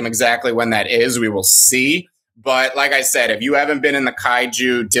and ask him exactly when that is. We will see. But like I said, if you haven't been in the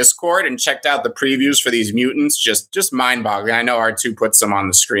Kaiju Discord and checked out the previews for these mutants, just mind-boggling. I know R2 puts them on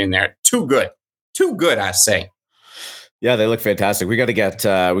the screen there. Too good, I say. Yeah, they look fantastic. We got to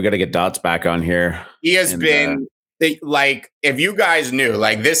get Dots back on here. He has been if you guys knew,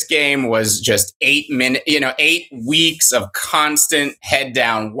 this game was just 8 weeks of constant head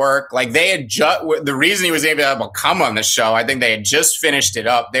down work. They had the reason he was able to come on the show, I think they had just finished it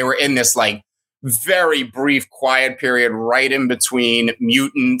up. They were in this very brief quiet period right in between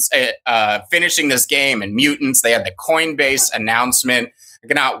mutants, finishing this game and mutants. They had the Coinbase announcement. I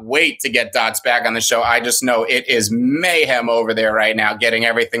cannot wait to get Dots back on the show. I just know it is mayhem over there right now, getting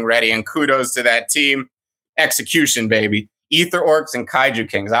everything ready. And kudos to that team. execution, baby. Ether Orcs and Kaiju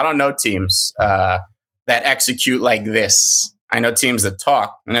Kings. I don't know teams that execute like this. I know teams that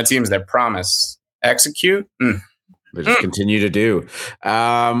talk. I know teams that promise. Execute? They just continue to do.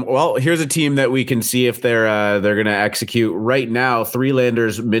 Well, here's a team that we can see if they're going to execute right now. 3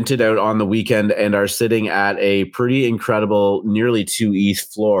 landers minted out on the weekend and are sitting at a pretty incredible nearly 2 ETH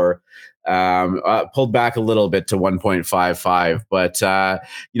floor. Pulled back a little bit to 1.55, but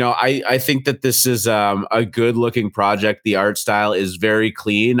I think that this is a good looking project. The art style is very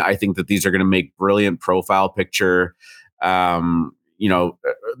clean. I think that these are going to make brilliant profile picture.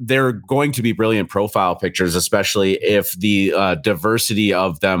 They're going to be brilliant profile pictures, especially if the diversity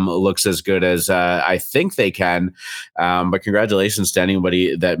of them looks as good as I think they can. But congratulations to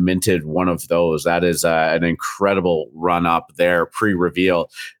anybody that minted one of those. That is an incredible run up there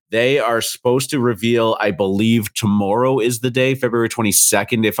pre-reveal. They are supposed to reveal, I believe, tomorrow is the day, February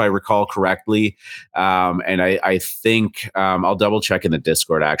 22nd, if I recall correctly. And I think I'll double check in the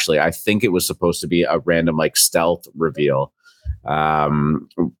Discord, actually. I think it was supposed to be a random stealth reveal.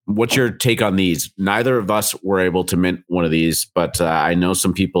 What's your take on these? Neither of us were able to mint one of these, but I know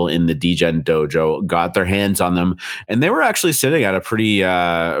some people in the DGen dojo got their hands on them, and they were actually sitting at a pretty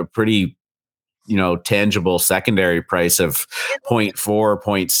tangible secondary price of 0.4,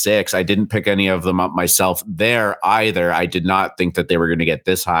 0.6. I didn't pick any of them up myself there either. I did not think that they were going to get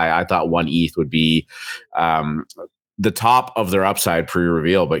this high. I thought 1 ETH would be the top of their upside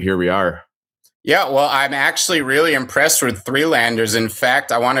pre-reveal, but here we are. Yeah, well, I'm actually really impressed with 3 landers. In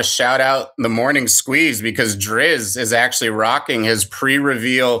fact, I want to shout out the Morning Squeeze because Driz is actually rocking his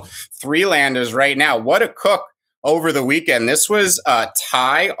pre-reveal 3 landers right now. What a cook over the weekend. This was a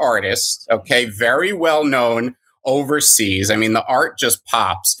Thai artist, okay, very well known overseas. I mean, the art just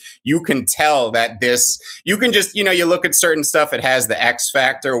pops. You can tell that you can just, you look at certain stuff, it has the X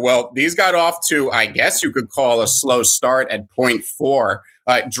factor. Well, these got off to, I guess you could call a slow start at 0.4.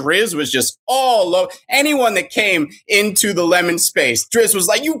 Driz was just all low. Anyone that came into the lemon space, Driz was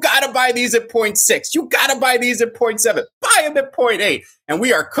like, you got to buy these at 0.6. You got to buy these at 0.7. Buy them at 0.8. And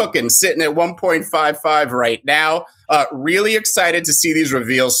we are cooking, sitting at 1.55 right now. Really excited to see these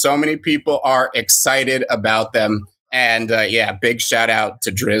reveals. So many people are excited about them. And big shout out to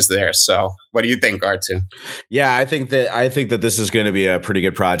Driz there. So what do you think, R2? Yeah, I think that this is going to be a pretty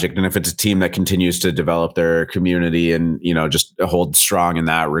good project. And if it's a team that continues to develop their community and, just hold strong in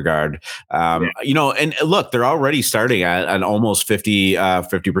that regard, and look, they're already starting at an almost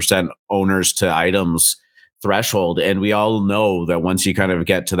 50% owners to items threshold. And we all know that once you kind of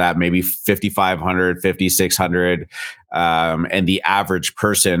get to that, maybe 5,500, 5,600, and the average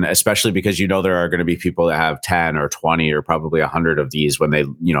person, especially because, there are going to be people that have 10 or 20 or probably 100 of these when they,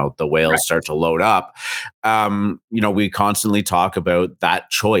 the whales start to load up. We constantly talk about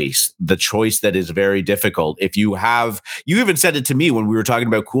that choice, the choice that is very difficult. If you even said it to me when we were talking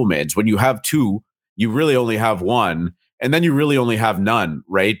about cool mids, when you have 2, you really only have 1. And then you really only have none,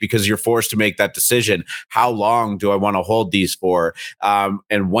 right? Because you're forced to make that decision. How long do I want to hold these for?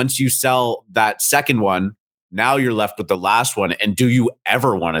 And once you sell that second one, now you're left with the last one. And do you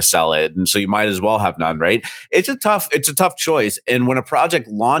ever want to sell it? And so you might as well have none, right? It's a tough choice. And when a project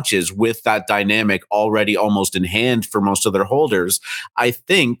launches with that dynamic already almost in hand for most of their holders, I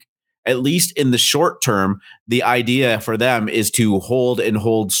think, at least in the short term, the idea for them is to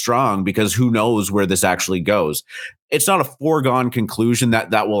hold strong, because who knows where this actually goes. It's not a foregone conclusion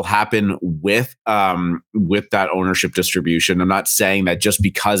that will happen with that ownership distribution. I'm not saying that just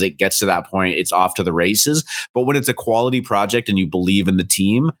because it gets to that point, it's off to the races. But when it's a quality project and you believe in the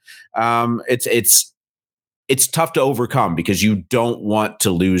team, it's tough to overcome, because you don't want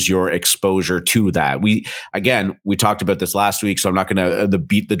to lose your exposure to that. We talked about this last week, so I'm not going to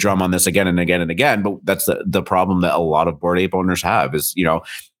beat the drum on this again and again and again. But that's the problem that a lot of Bored Ape owners have is,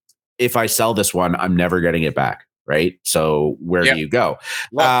 if I sell this one, I'm never getting it back. Right. So where do you go?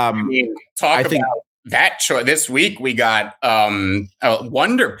 Well, talk about that choice. This week we got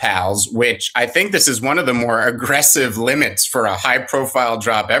Wonder Pals, which I think this is one of the more aggressive limits for a high profile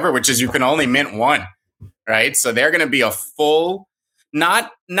drop ever, which is you can only mint 1. Right. So they're going to be a full,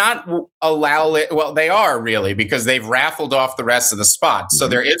 not allow it. Well, they are really, because they've raffled off the rest of the spots. So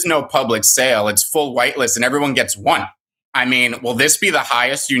there is no public sale. It's full whitelist and everyone gets 1. I mean, will this be the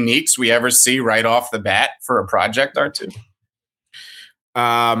highest uniques we ever see right off the bat for a project, R2?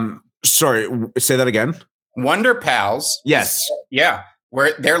 Sorry, say that again. Wonder Pals. Yes. Yeah.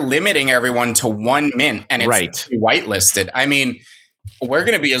 Where they're limiting everyone to 1 mint and it's whitelisted. I mean, we're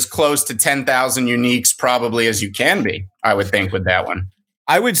going to be as close to 10,000 uniques probably as you can be, I would think, with that one.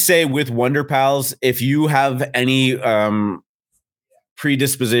 I would say with Wonder Pals, if you have any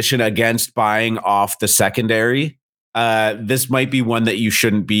predisposition against buying off the secondary, this might be one that you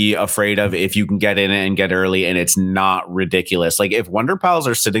shouldn't be afraid of if you can get in it and get early and it's not ridiculous. Like if Wonder Pals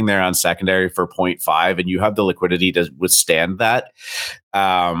are sitting there on secondary for 0.5 and you have the liquidity to withstand that,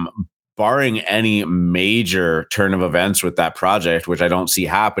 barring any major turn of events with that project, which I don't see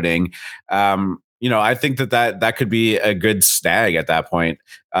happening, I think that could be a good snag at that point.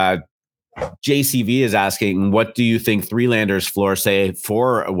 JCV is asking, what do you think Three-Landers floor say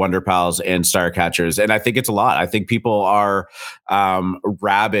for Wonder Pals and Starcatchers? And I think it's a lot. I think people are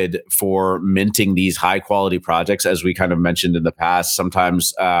rabid for minting these high quality projects. As we kind of mentioned in the past,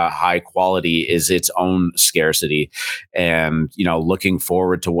 sometimes high quality is its own scarcity. And, looking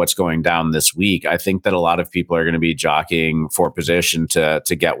forward to what's going down this week, I think that a lot of people are going to be jockeying for position to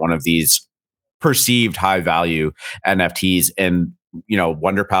get one of these perceived high value NFTs. And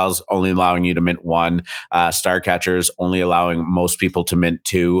Wonder Pals only allowing you to mint one, Starcatchers only allowing most people to mint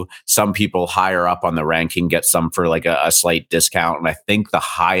two. Some people higher up on the ranking get some for like a slight discount. And I think the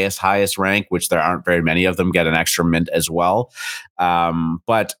highest rank, which there aren't very many of them, get an extra mint as well.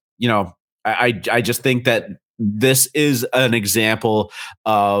 But I just think that this is an example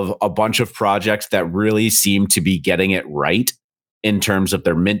of a bunch of projects that really seem to be getting it right in terms of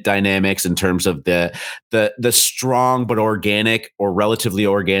their mint dynamics, in terms of the strong but organic or relatively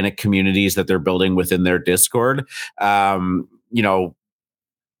organic communities that they're building within their Discord. Weather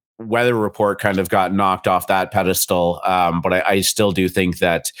Report kind of got knocked off that pedestal, but I still do think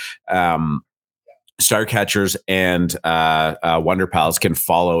that Starcatchers and Wonder Pals can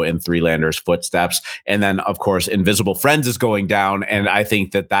follow in Three-Landers' footsteps. And then, of course, Invisible Friends is going down. And I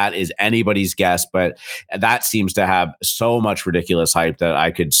think that is anybody's guess, but that seems to have so much ridiculous hype that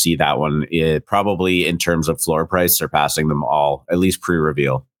I could see that one probably in terms of floor price surpassing them all, at least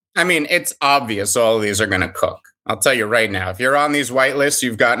pre-reveal. I mean, it's obvious all of these are going to cook. I'll tell you right now, if you're on these whitelists,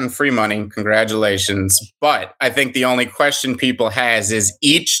 you've gotten free money. Congratulations. But I think the only question people has is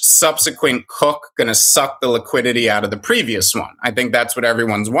each subsequent cook going to suck the liquidity out of the previous one? I think that's what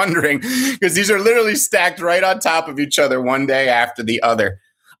everyone's wondering, because these are literally stacked right on top of each other one day after the other.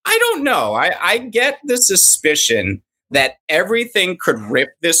 I don't know. I get the suspicion that everything could rip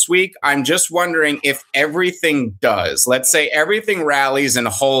this week. I'm just wondering if everything does. Let's say everything rallies and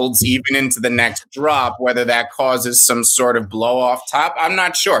holds even into the next drop, whether that causes some sort of blow off top. I'm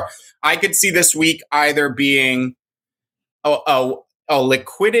not sure. I could see this week either being a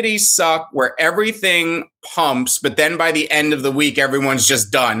liquidity suck where everything pumps, but then by the end of the week, everyone's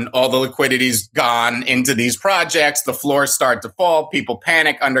just done. All the liquidity's gone into these projects. The floors start to fall. People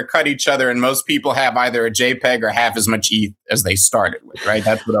panic, undercut each other, and most people have either a JPEG or half as much ETH as they started with, right?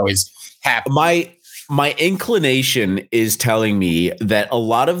 That's what always happens. My inclination is telling me that a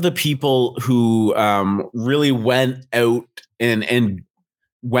lot of the people who really went out and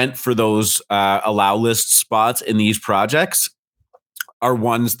went for those allow list spots in these projects are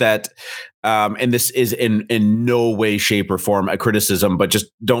ones that, and this is in no way, shape, or form a criticism, but just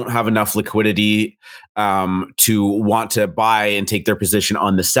don't have enough liquidity to want to buy and take their position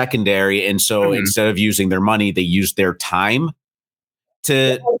on the secondary. And so instead of using their money, they use their time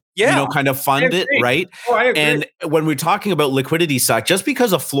to kind of fund it, right? Oh, I agree. And when we're talking about liquidity suck, just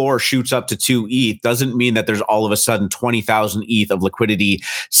because a floor shoots up to 2 ETH doesn't mean that there's all of a sudden 20,000 ETH of liquidity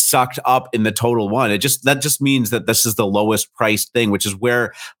sucked up in the total one. That just means that this is the lowest priced thing, which is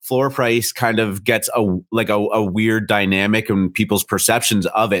where floor price kind of gets a weird dynamic and people's perceptions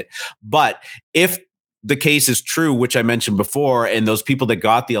of it. But if the case is true, which I mentioned before, and those people that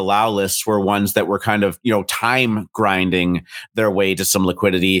got the allow lists were ones that were kind of, time grinding their way to some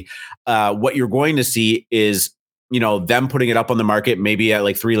liquidity. What you're going to see is, them putting it up on the market, maybe at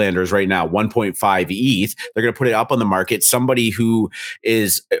like Three-Landers right now, 1.5 ETH. They're going to put it up on the market. Somebody who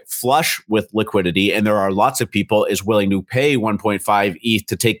is flush with liquidity, and there are lots of people, is willing to pay 1.5 ETH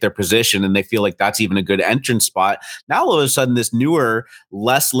to take their position, and they feel like that's even a good entrance spot. Now, all of a sudden, this newer,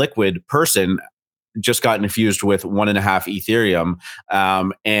 less liquid person just got infused with 1.5 Ethereum.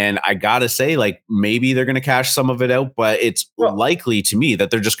 And I gotta say, maybe they're going to cash some of it out, but it's likely to me that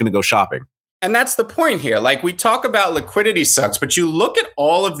they're just going to go shopping. And that's the point here. We talk about liquidity sucks, but you look at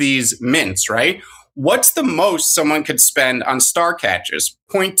all of these mints, right? What's the most someone could spend on Starcatchers?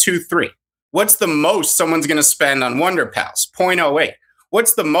 0.23. What's the most someone's going to spend on Wonder Pals? 0.08.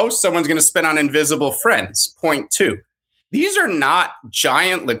 What's the most someone's going to spend on Invisible Friends? 0.2. These are not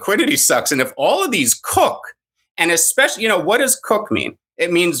giant liquidity sucks. And if all of these cook, and especially, what does cook mean?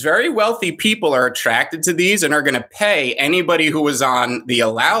 It means very wealthy people are attracted to these and are going to pay anybody who was on the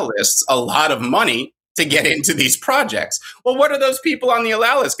allow lists a lot of money to get into these projects. Well, what are those people on the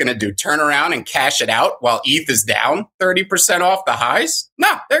allow list going to do? Turn around and cash it out while ETH is down 30% off the highs?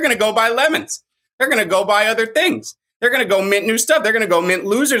 No, they're going to go buy lemons. They're going to go buy other things. They're going to go mint new stuff. They're going to go mint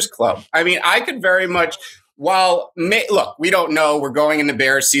Losers Club. I mean, I could very much, look, we don't know. We're going into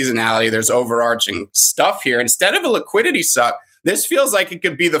bearish seasonality. There's overarching stuff here. Instead of a liquidity suck, this feels like it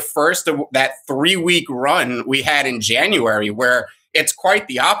could be the first of that 3-week run we had in January where it's quite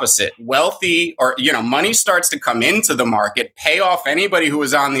the opposite. Wealthy or, money starts to come into the market, pay off anybody who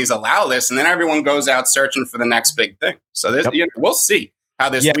was on these allow lists, and then everyone goes out searching for the next big thing. So this, we'll see how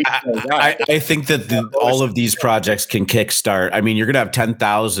this week goes out. I think that all of these projects can kickstart. I mean, you're going to have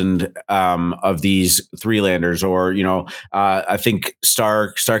 10,000 of these 3-landers, or, I think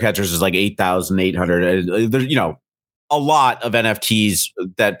Starcatchers is like 8,800. There's, a lot of NFTs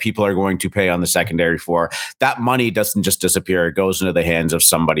that people are going to pay on the secondary for. That money doesn't just disappear. It goes into the hands of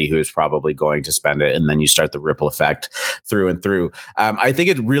somebody who is probably going to spend it. And then you start the ripple effect through and through. I think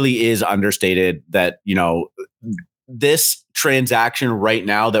it really is understated that, this transaction right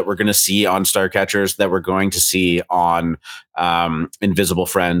now that we're going to see on Starcatchers, that we're going to see on Invisible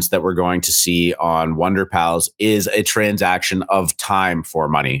Friends, that we're going to see on Wonder Pals, is a transaction of time for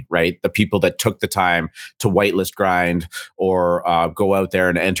money, right? The people that took the time to whitelist grind or go out there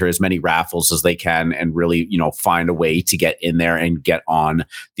and enter as many raffles as they can and really, find a way to get in there and get on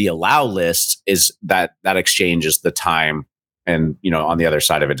the allow list, is that exchanges the time. And, on the other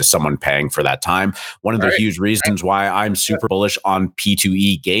side of it is someone paying for that time. One of the huge reasons why I'm super bullish on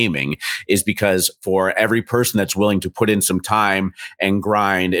P2E gaming is because for every person that's willing to put in some time and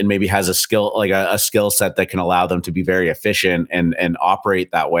grind and maybe has a skill, like a skill set that can allow them to be very efficient and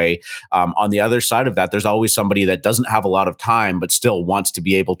operate that way. On the other side of that, there's always somebody that doesn't have a lot of time, but still wants to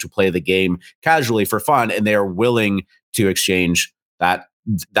be able to play the game casually for fun. And they are willing to exchange that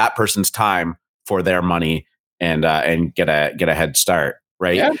person's time for their money and get a head start,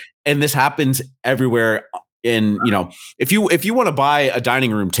 right? Yeah. And this happens everywhere. In if you want to buy a dining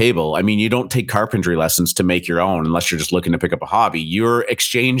room table, I mean, you don't take carpentry lessons to make your own unless you're just looking to pick up a hobby. You're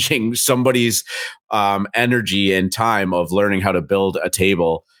exchanging somebody's energy and time of learning how to build a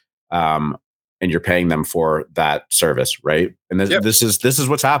table, and you're paying them for that service, right? And this is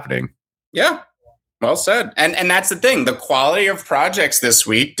what's happening. Yeah. Well said. And that's the thing. The quality of projects this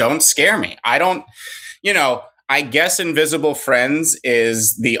week don't scare me. I don't. I guess Invisible Friends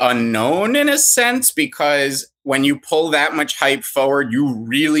is the unknown in a sense, because when you pull that much hype forward, you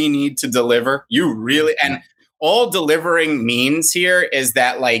really need to deliver. And all delivering means here is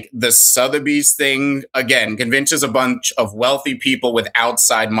that, like, the Sotheby's thing, again, convinces a bunch of wealthy people with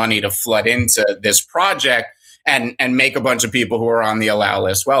outside money to flood into this project and make a bunch of people who are on the allow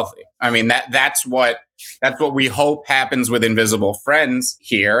list wealthy. I mean, that's what we hope happens with Invisible Friends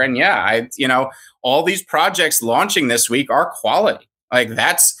here. And all these projects launching this week are quality. Like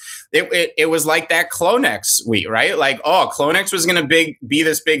it was like that Clonex week, right? Like, Clonex was going to be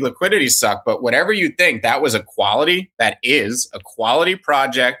this big liquidity suck, but whatever you think, that is a quality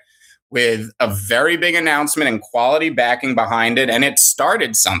project with a very big announcement and quality backing behind it. And it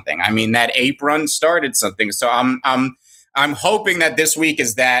started something. I mean, that ape run started something. So I'm hoping that this week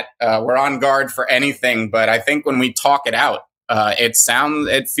is that we're on guard for anything, but I think when we talk it out,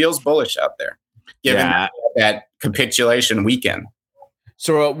 it feels bullish out there, given that capitulation weekend.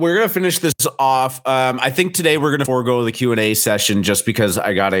 So we're going to finish this off. I think today we're going to forego the Q&A session just because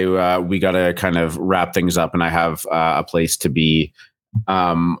we got to kind of wrap things up, and I have a place to be.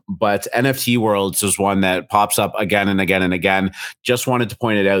 But NFT Worlds is one that pops up again and again and again. Just wanted to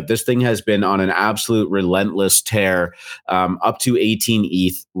point it out. This thing has been on an absolute relentless tear, up to 18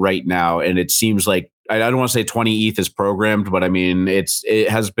 ETH right now. And it seems like, I don't want to say 20 ETH is programmed, but I mean, it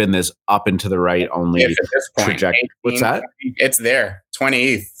has been this up and to the right only trajectory. What's that? It's there. 20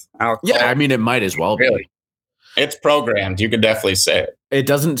 ETH. I mean, it might as well be. It's programmed. You could definitely say it. It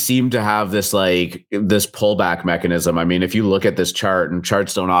doesn't seem to have this pullback mechanism. I mean, if you look at this chart, and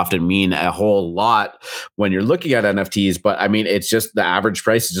charts don't often mean a whole lot when you're looking at NFTs, but I mean, it's just the average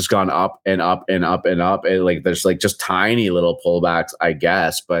price has just gone up and up and up and up. And there's just tiny little pullbacks, I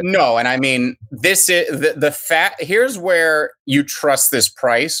guess. But no, and I mean, this is the fact. Here's where you trust this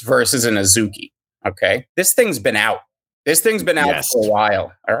price versus an Azuki. Okay, this thing's been out. This thing's been out for a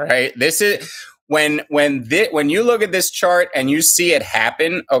while. All right, this is. When you look at this chart and you see it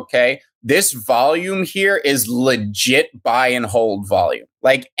happen, okay, this volume here is legit buy and hold volume.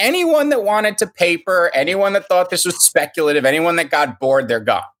 Like, anyone that wanted to paper, anyone that thought this was speculative, anyone that got bored, they're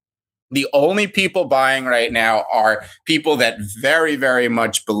gone. The only people buying right now are people that very, very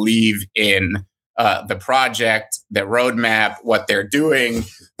much believe in the project, the roadmap, what they're doing.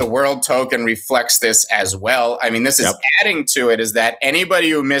 The World Token reflects this as well. I mean, this is adding to it is that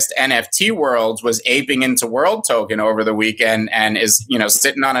anybody who missed NFT Worlds was aping into World Token over the weekend and is,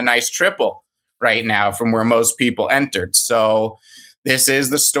 sitting on a nice triple right now from where most people entered. So this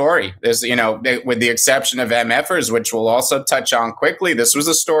is the story. This, with the exception of MFers, which we'll also touch on quickly, this was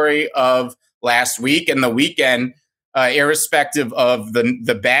a story of last week and the weekend, irrespective of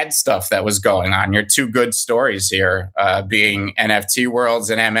the bad stuff that was going on. Your two good stories here being NFT Worlds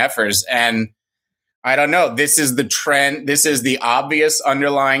and MFers. And I don't know, this is the trend. This is the obvious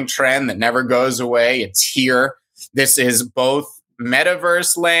underlying trend that never goes away. It's here. This is both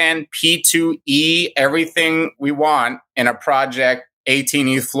metaverse land, P2E, everything we want in a project. 18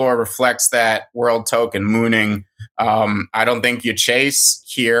 ETH floor reflects that World Token mooning. I don't think you chase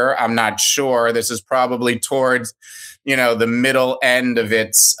here. I'm not sure. This is probably towards, the middle end of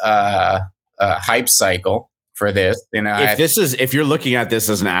its hype cycle for this. If you're looking at this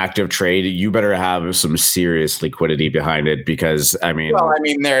as an active trade, you better have some serious liquidity behind it because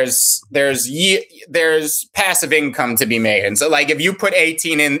there's passive income to be made, and so like if you put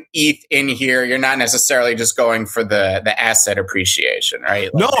 18 in ETH in here, you're not necessarily just going for the asset appreciation, right?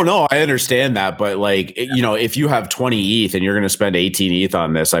 No, I understand that, but like if you have 20 ETH and you're going to spend 18 ETH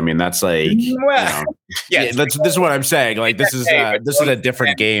on this, I mean that's like this is what I'm saying. Like this is a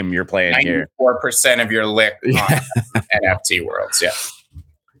different game you're playing here. 94% of your lick on NFT Worlds,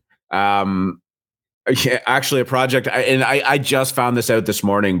 actually a project, and I just found this out this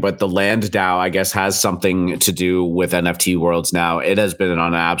morning, but the Land DAO, I guess, has something to do with NFT Worlds now. It has been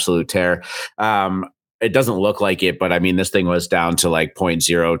on an absolute tear. It doesn't look like it, but I mean, this thing was down to like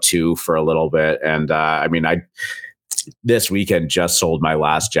 0.02 for a little bit. And I this weekend just sold my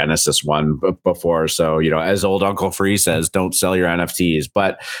last Genesis one before. So, as old Uncle Free says, don't sell your NFTs.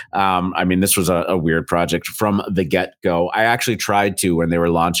 But this was a weird project from the get-go. I actually tried to, when they were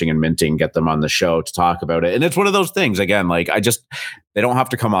launching and minting, get them on the show to talk about it. And it's one of those things, again, like they don't have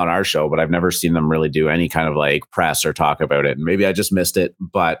to come on our show, but I've never seen them really do any kind of like press or talk about it. And maybe I just missed it.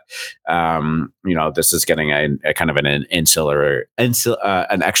 But, this is getting a kind of an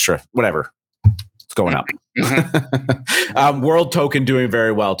an extra, whatever. It's going up. World Token doing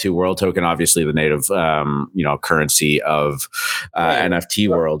very well too. World Token, obviously the native, currency of NFT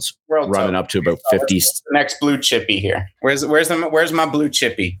Worlds, running token up to about 50. Next blue chippy here. Where's my blue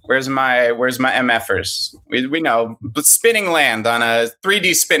chippy? Where's my MFers? We know spinning land on a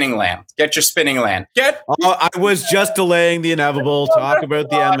 3D spinning land. Get your spinning land. I was just delaying the inevitable. Talk about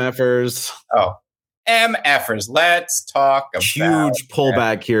the MFers. Oh. MFers. Let's talk about huge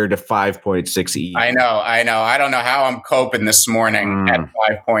pullback here to 5.6 ETH. I know. I don't know how I'm coping this morning at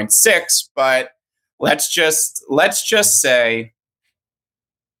 5.6, but let's just say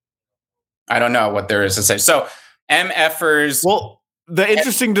I don't know what there is to say. So MFers. Well, the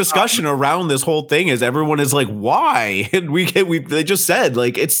interesting discussion around this whole thing is everyone is like, why? And they just said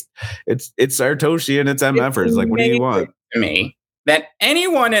like it's Satoshi and it's MFers. Like, what do you want? To me, that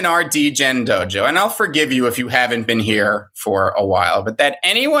anyone in our DGen dojo, and I'll forgive you if you haven't been here for a while, but that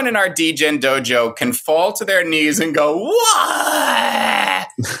anyone in our DGen dojo can fall to their knees and go, what?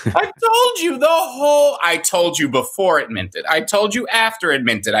 I told you before it minted. I told you after it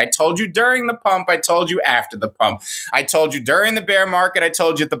minted. I told you during the pump. I told you after the pump. I told you during the bear market. I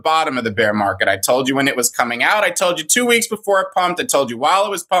told you at the bottom of the bear market. I told you when it was coming out. I told you 2 weeks before it pumped. I told you while it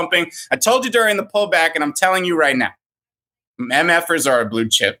was pumping. I told you during the pullback, and I'm telling you right now. MFers are a blue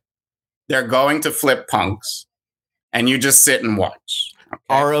chip. They're going to flip punks, and you just sit and watch. Okay?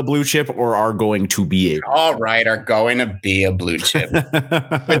 Are a blue chip or are going to be a all right, are going to be a blue chip.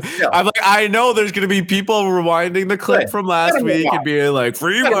 I'm like, I know there's going to be people rewinding the clip from last week and being like,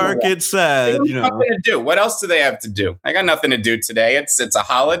 free market said, nothing to do. What else do they have to do? I got nothing to do today. It's a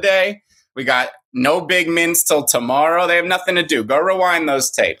holiday. We got no big mints till tomorrow. They have nothing to do. Go rewind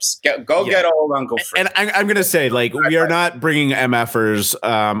those tapes. Get old Uncle Free. And I'm going to say, like, we are not bringing MFers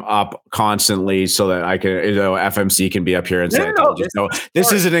up constantly so that I can, FMC can be up here and say,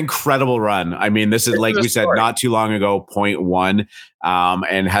 this is an incredible run. I mean, this is like we said, not too long ago, 0.1,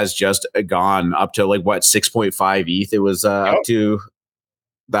 and has just gone up to like 6.5 ETH. It was up to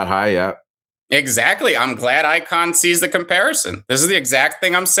that high. Yeah. Exactly. I'm glad Icon sees the comparison. This is the exact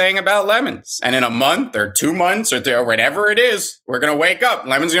thing I'm saying about lemons. And in a month or 2 months or whenever it is, we're going to wake up.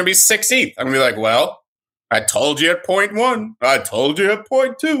 Lemon's going to be 6 ETH. I'm going to be like, well, I told you at 0.1. I told you at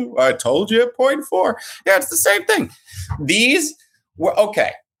 0.2. I told you at 0.4. Yeah, it's the same thing. These were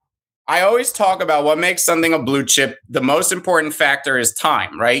okay. I always talk about what makes something a blue chip. The most important factor is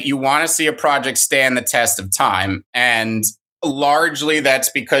time, right? You want to see a project stand the test of time. And largely that's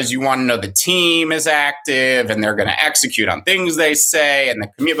because you want to know the team is active and they're going to execute on things they say and the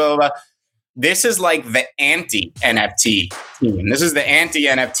community, blah, blah, blah. This is like the anti-NFT team. This is the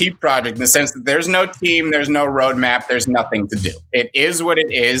anti-NFT project in the sense that there's no team, there's no roadmap, there's nothing to do. It is what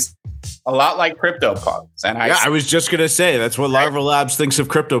it is, a lot like CryptoPunks. And I was just going to say, that's what Larva Labs thinks of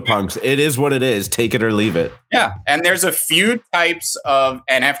CryptoPunks. It is what it is. Take it or leave it. Yeah. And there's a few types of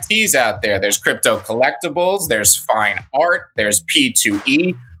NFTs out there. There's crypto collectibles, there's fine art, there's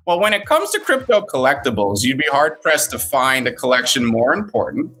P2E. Well, when it comes to crypto collectibles, you'd be hard-pressed to find a collection more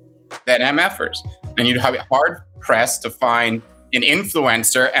important than MFers. And you'd be hard-pressed to find an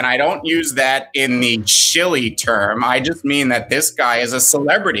influencer. And I don't use that in the shilly term. I just mean that this guy is a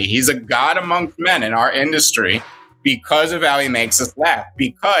celebrity. He's a god amongst men in our industry because of how he makes us laugh.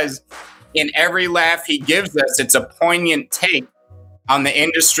 Because in every laugh he gives us, it's a poignant take on the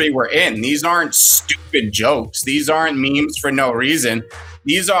industry we're in. These aren't stupid jokes. These aren't memes for no reason.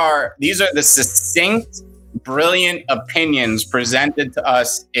 These are the succinct, brilliant opinions presented to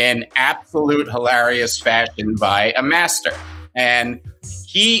us in absolute hilarious fashion by a master. And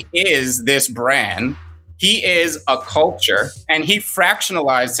he is this brand. He is a culture, and he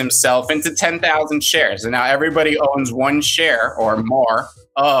fractionalized himself into 10,000 shares. And now everybody owns one share or more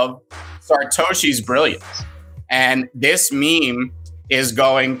of Satoshi's brilliance. And this meme is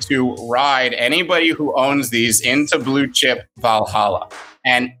going to ride anybody who owns these into blue chip Valhalla.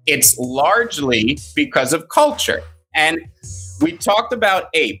 And it's largely because of culture. And we talked about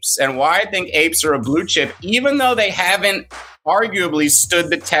apes and why I think apes are a blue chip, even though they haven't arguably stood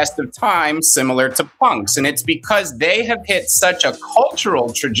the test of time similar to punks. And it's because they have hit such a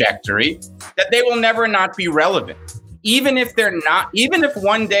cultural trajectory that they will never not be relevant. Even if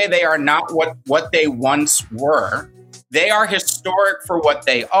one day they are not what they once were, they are historic for what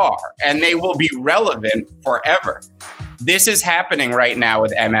they are, and they will be relevant forever. This is happening right now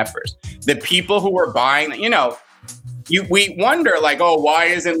with MFers. The people who are buying, we wonder like, oh, why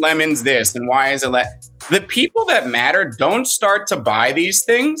isn't Lemons this and why is it the people that matter don't start to buy these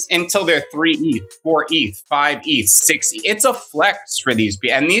things until they're 3 ETH, 4 ETH, 5 ETH, 6 ETH. It's a flex for these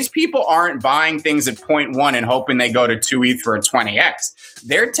people. And these people aren't buying things at 0.1 and hoping they go to 2 ETH for a 20x.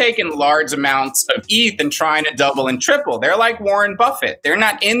 They're taking large amounts of ETH and trying to double and triple. They're like Warren Buffett. They're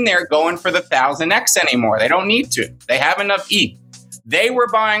not in there going for the 1000x anymore. They don't need to. They have enough ETH. They were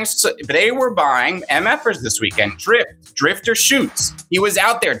buying MFers this weekend. Drifter Shoots. He was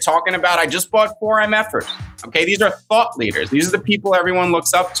out there talking about, I just bought 4 MFers. Okay, these are thought leaders. These are the people everyone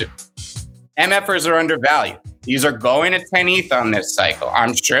looks up to. MFers are undervalued. These are going to 10 ETH on this cycle.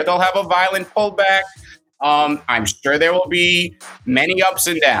 I'm sure they'll have a violent pullback. I'm sure there will be many ups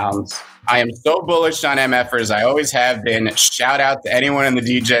and downs. I am so bullish on MFers. I always have been. Shout out to anyone in the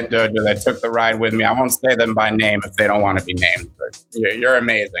DGen Dojo that took the ride with me. I won't say them by name if they don't want to be named, but you're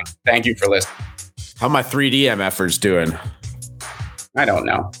amazing. Thank you for listening. How my 3D MFers doing? I don't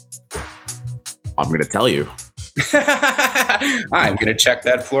know. I'm going to tell you. I'm going to check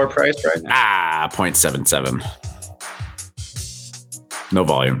that floor price right now. 0.77. No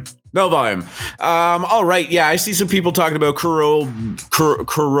volume. All right. Yeah, I see some people talking about Kororo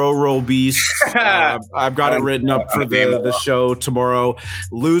Beast. I've got it written up for the show tomorrow.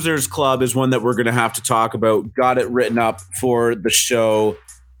 Losers Club is one that we're going to have to talk about. Got it written up for the show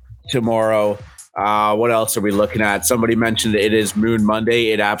tomorrow. What else are we looking at? Somebody mentioned it is Moon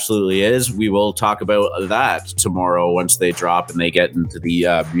Monday. It absolutely is. We will talk about that tomorrow once they drop and they get into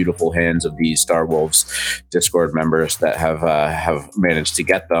the beautiful hands of the Star Wolves Discord members that have managed to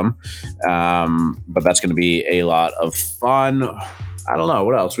get them. But that's going to be a lot of fun. I don't know.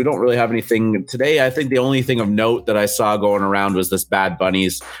 What else? We don't really have anything today. I think the only thing of note that I saw going around was this Bunny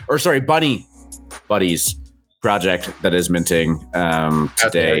Buddies project that is minting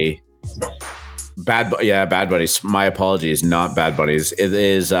today. Bad Buddies. My apologies, not Bad Buddies. It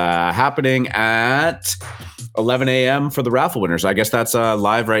is happening at 11 a.m. for the raffle winners. I guess that's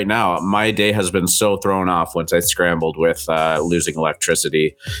live right now. My day has been so thrown off once I scrambled with losing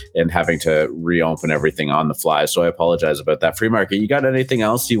electricity and having to reopen everything on the fly. So I apologize about that. Free Market, you got anything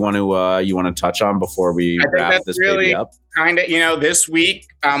else you want to touch on before we wrap this baby up? Kind of, this week,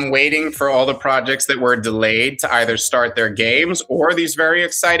 I'm waiting for all the projects that were delayed to either start their games or these very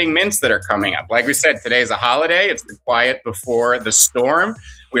exciting mints that are coming up. Like we said, today's a holiday. It's the quiet before the storm.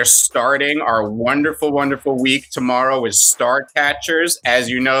 We're starting our wonderful, wonderful week tomorrow with Star Catchers. As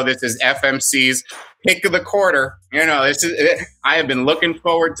you know, this is FMC's pick of the quarter You know, this is. I have been looking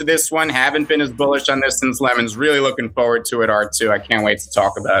forward to this one. Haven't been as bullish on this since Lemons. Really looking forward to it, R2. I can't wait to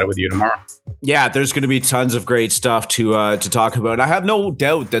talk about it with you tomorrow. Yeah, there's going to be tons of great stuff to talk about. I have no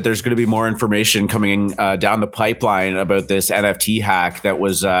doubt that there's going to be more information coming down the pipeline about this NFT hack that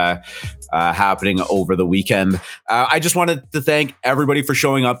was happening over the weekend. I just wanted to thank everybody for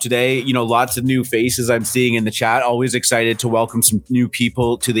showing up today. You know, lots of new faces I'm seeing in the chat. Always excited to welcome some new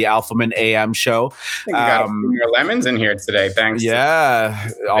people to the Alphaman AM show. I think we got your Lemons in here today. Thanks. Yeah,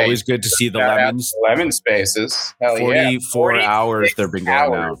 always good to see the Lemons. Lemon Spaces. Hell 44 hours they've been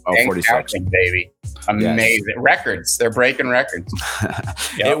going now. Oh, 46. Baby. Amazing. Yes. Records. They're breaking records.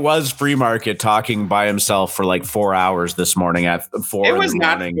 Yep. It was Free Market talking by himself for like 4 hours this morning at 4 It was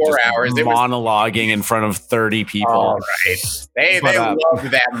not 4 hours. It monologuing in front of 30 people. All right. They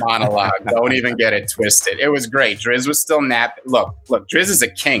loved that monologue. Don't even get it twisted. It was great. Driz was still napping. Look, Driz is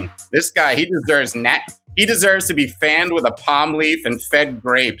a king. This guy, he deserves He deserves to be fanned with a palm leaf and fed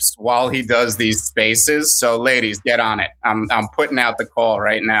grapes while he does these spaces. So, ladies, get on it. I'm putting out the call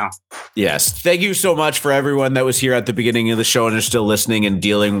right now. Yes. Thank you so much for everyone that was here at the beginning of the show and are still listening and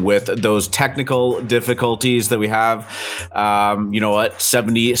dealing with those technical difficulties that we have. You know what?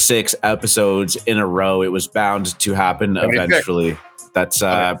 76 episodes in a row. It was bound to happen eventually. That's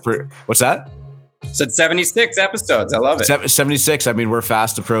what's that? Said 76 episodes. I love it. 76. I mean, we're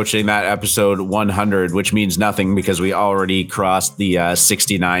fast approaching that episode 100, which means nothing because we already crossed the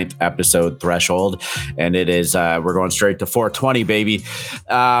 69th episode threshold. And it is, we're going straight to 420, baby.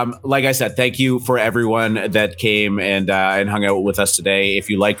 Like I said, thank you for everyone that came and hung out with us today. If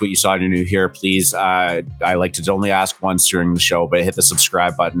you liked what you saw and you're new here, please, I like to only ask once during the show, but hit the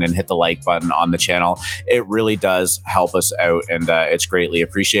subscribe button and hit the like button on the channel. It really does help us out and it's greatly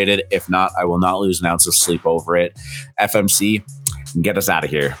appreciated. If not, I will not lose an ounce of sleep over it. FMC, get us out of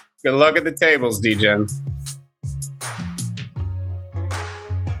here. Good luck at the tables, D-Gen.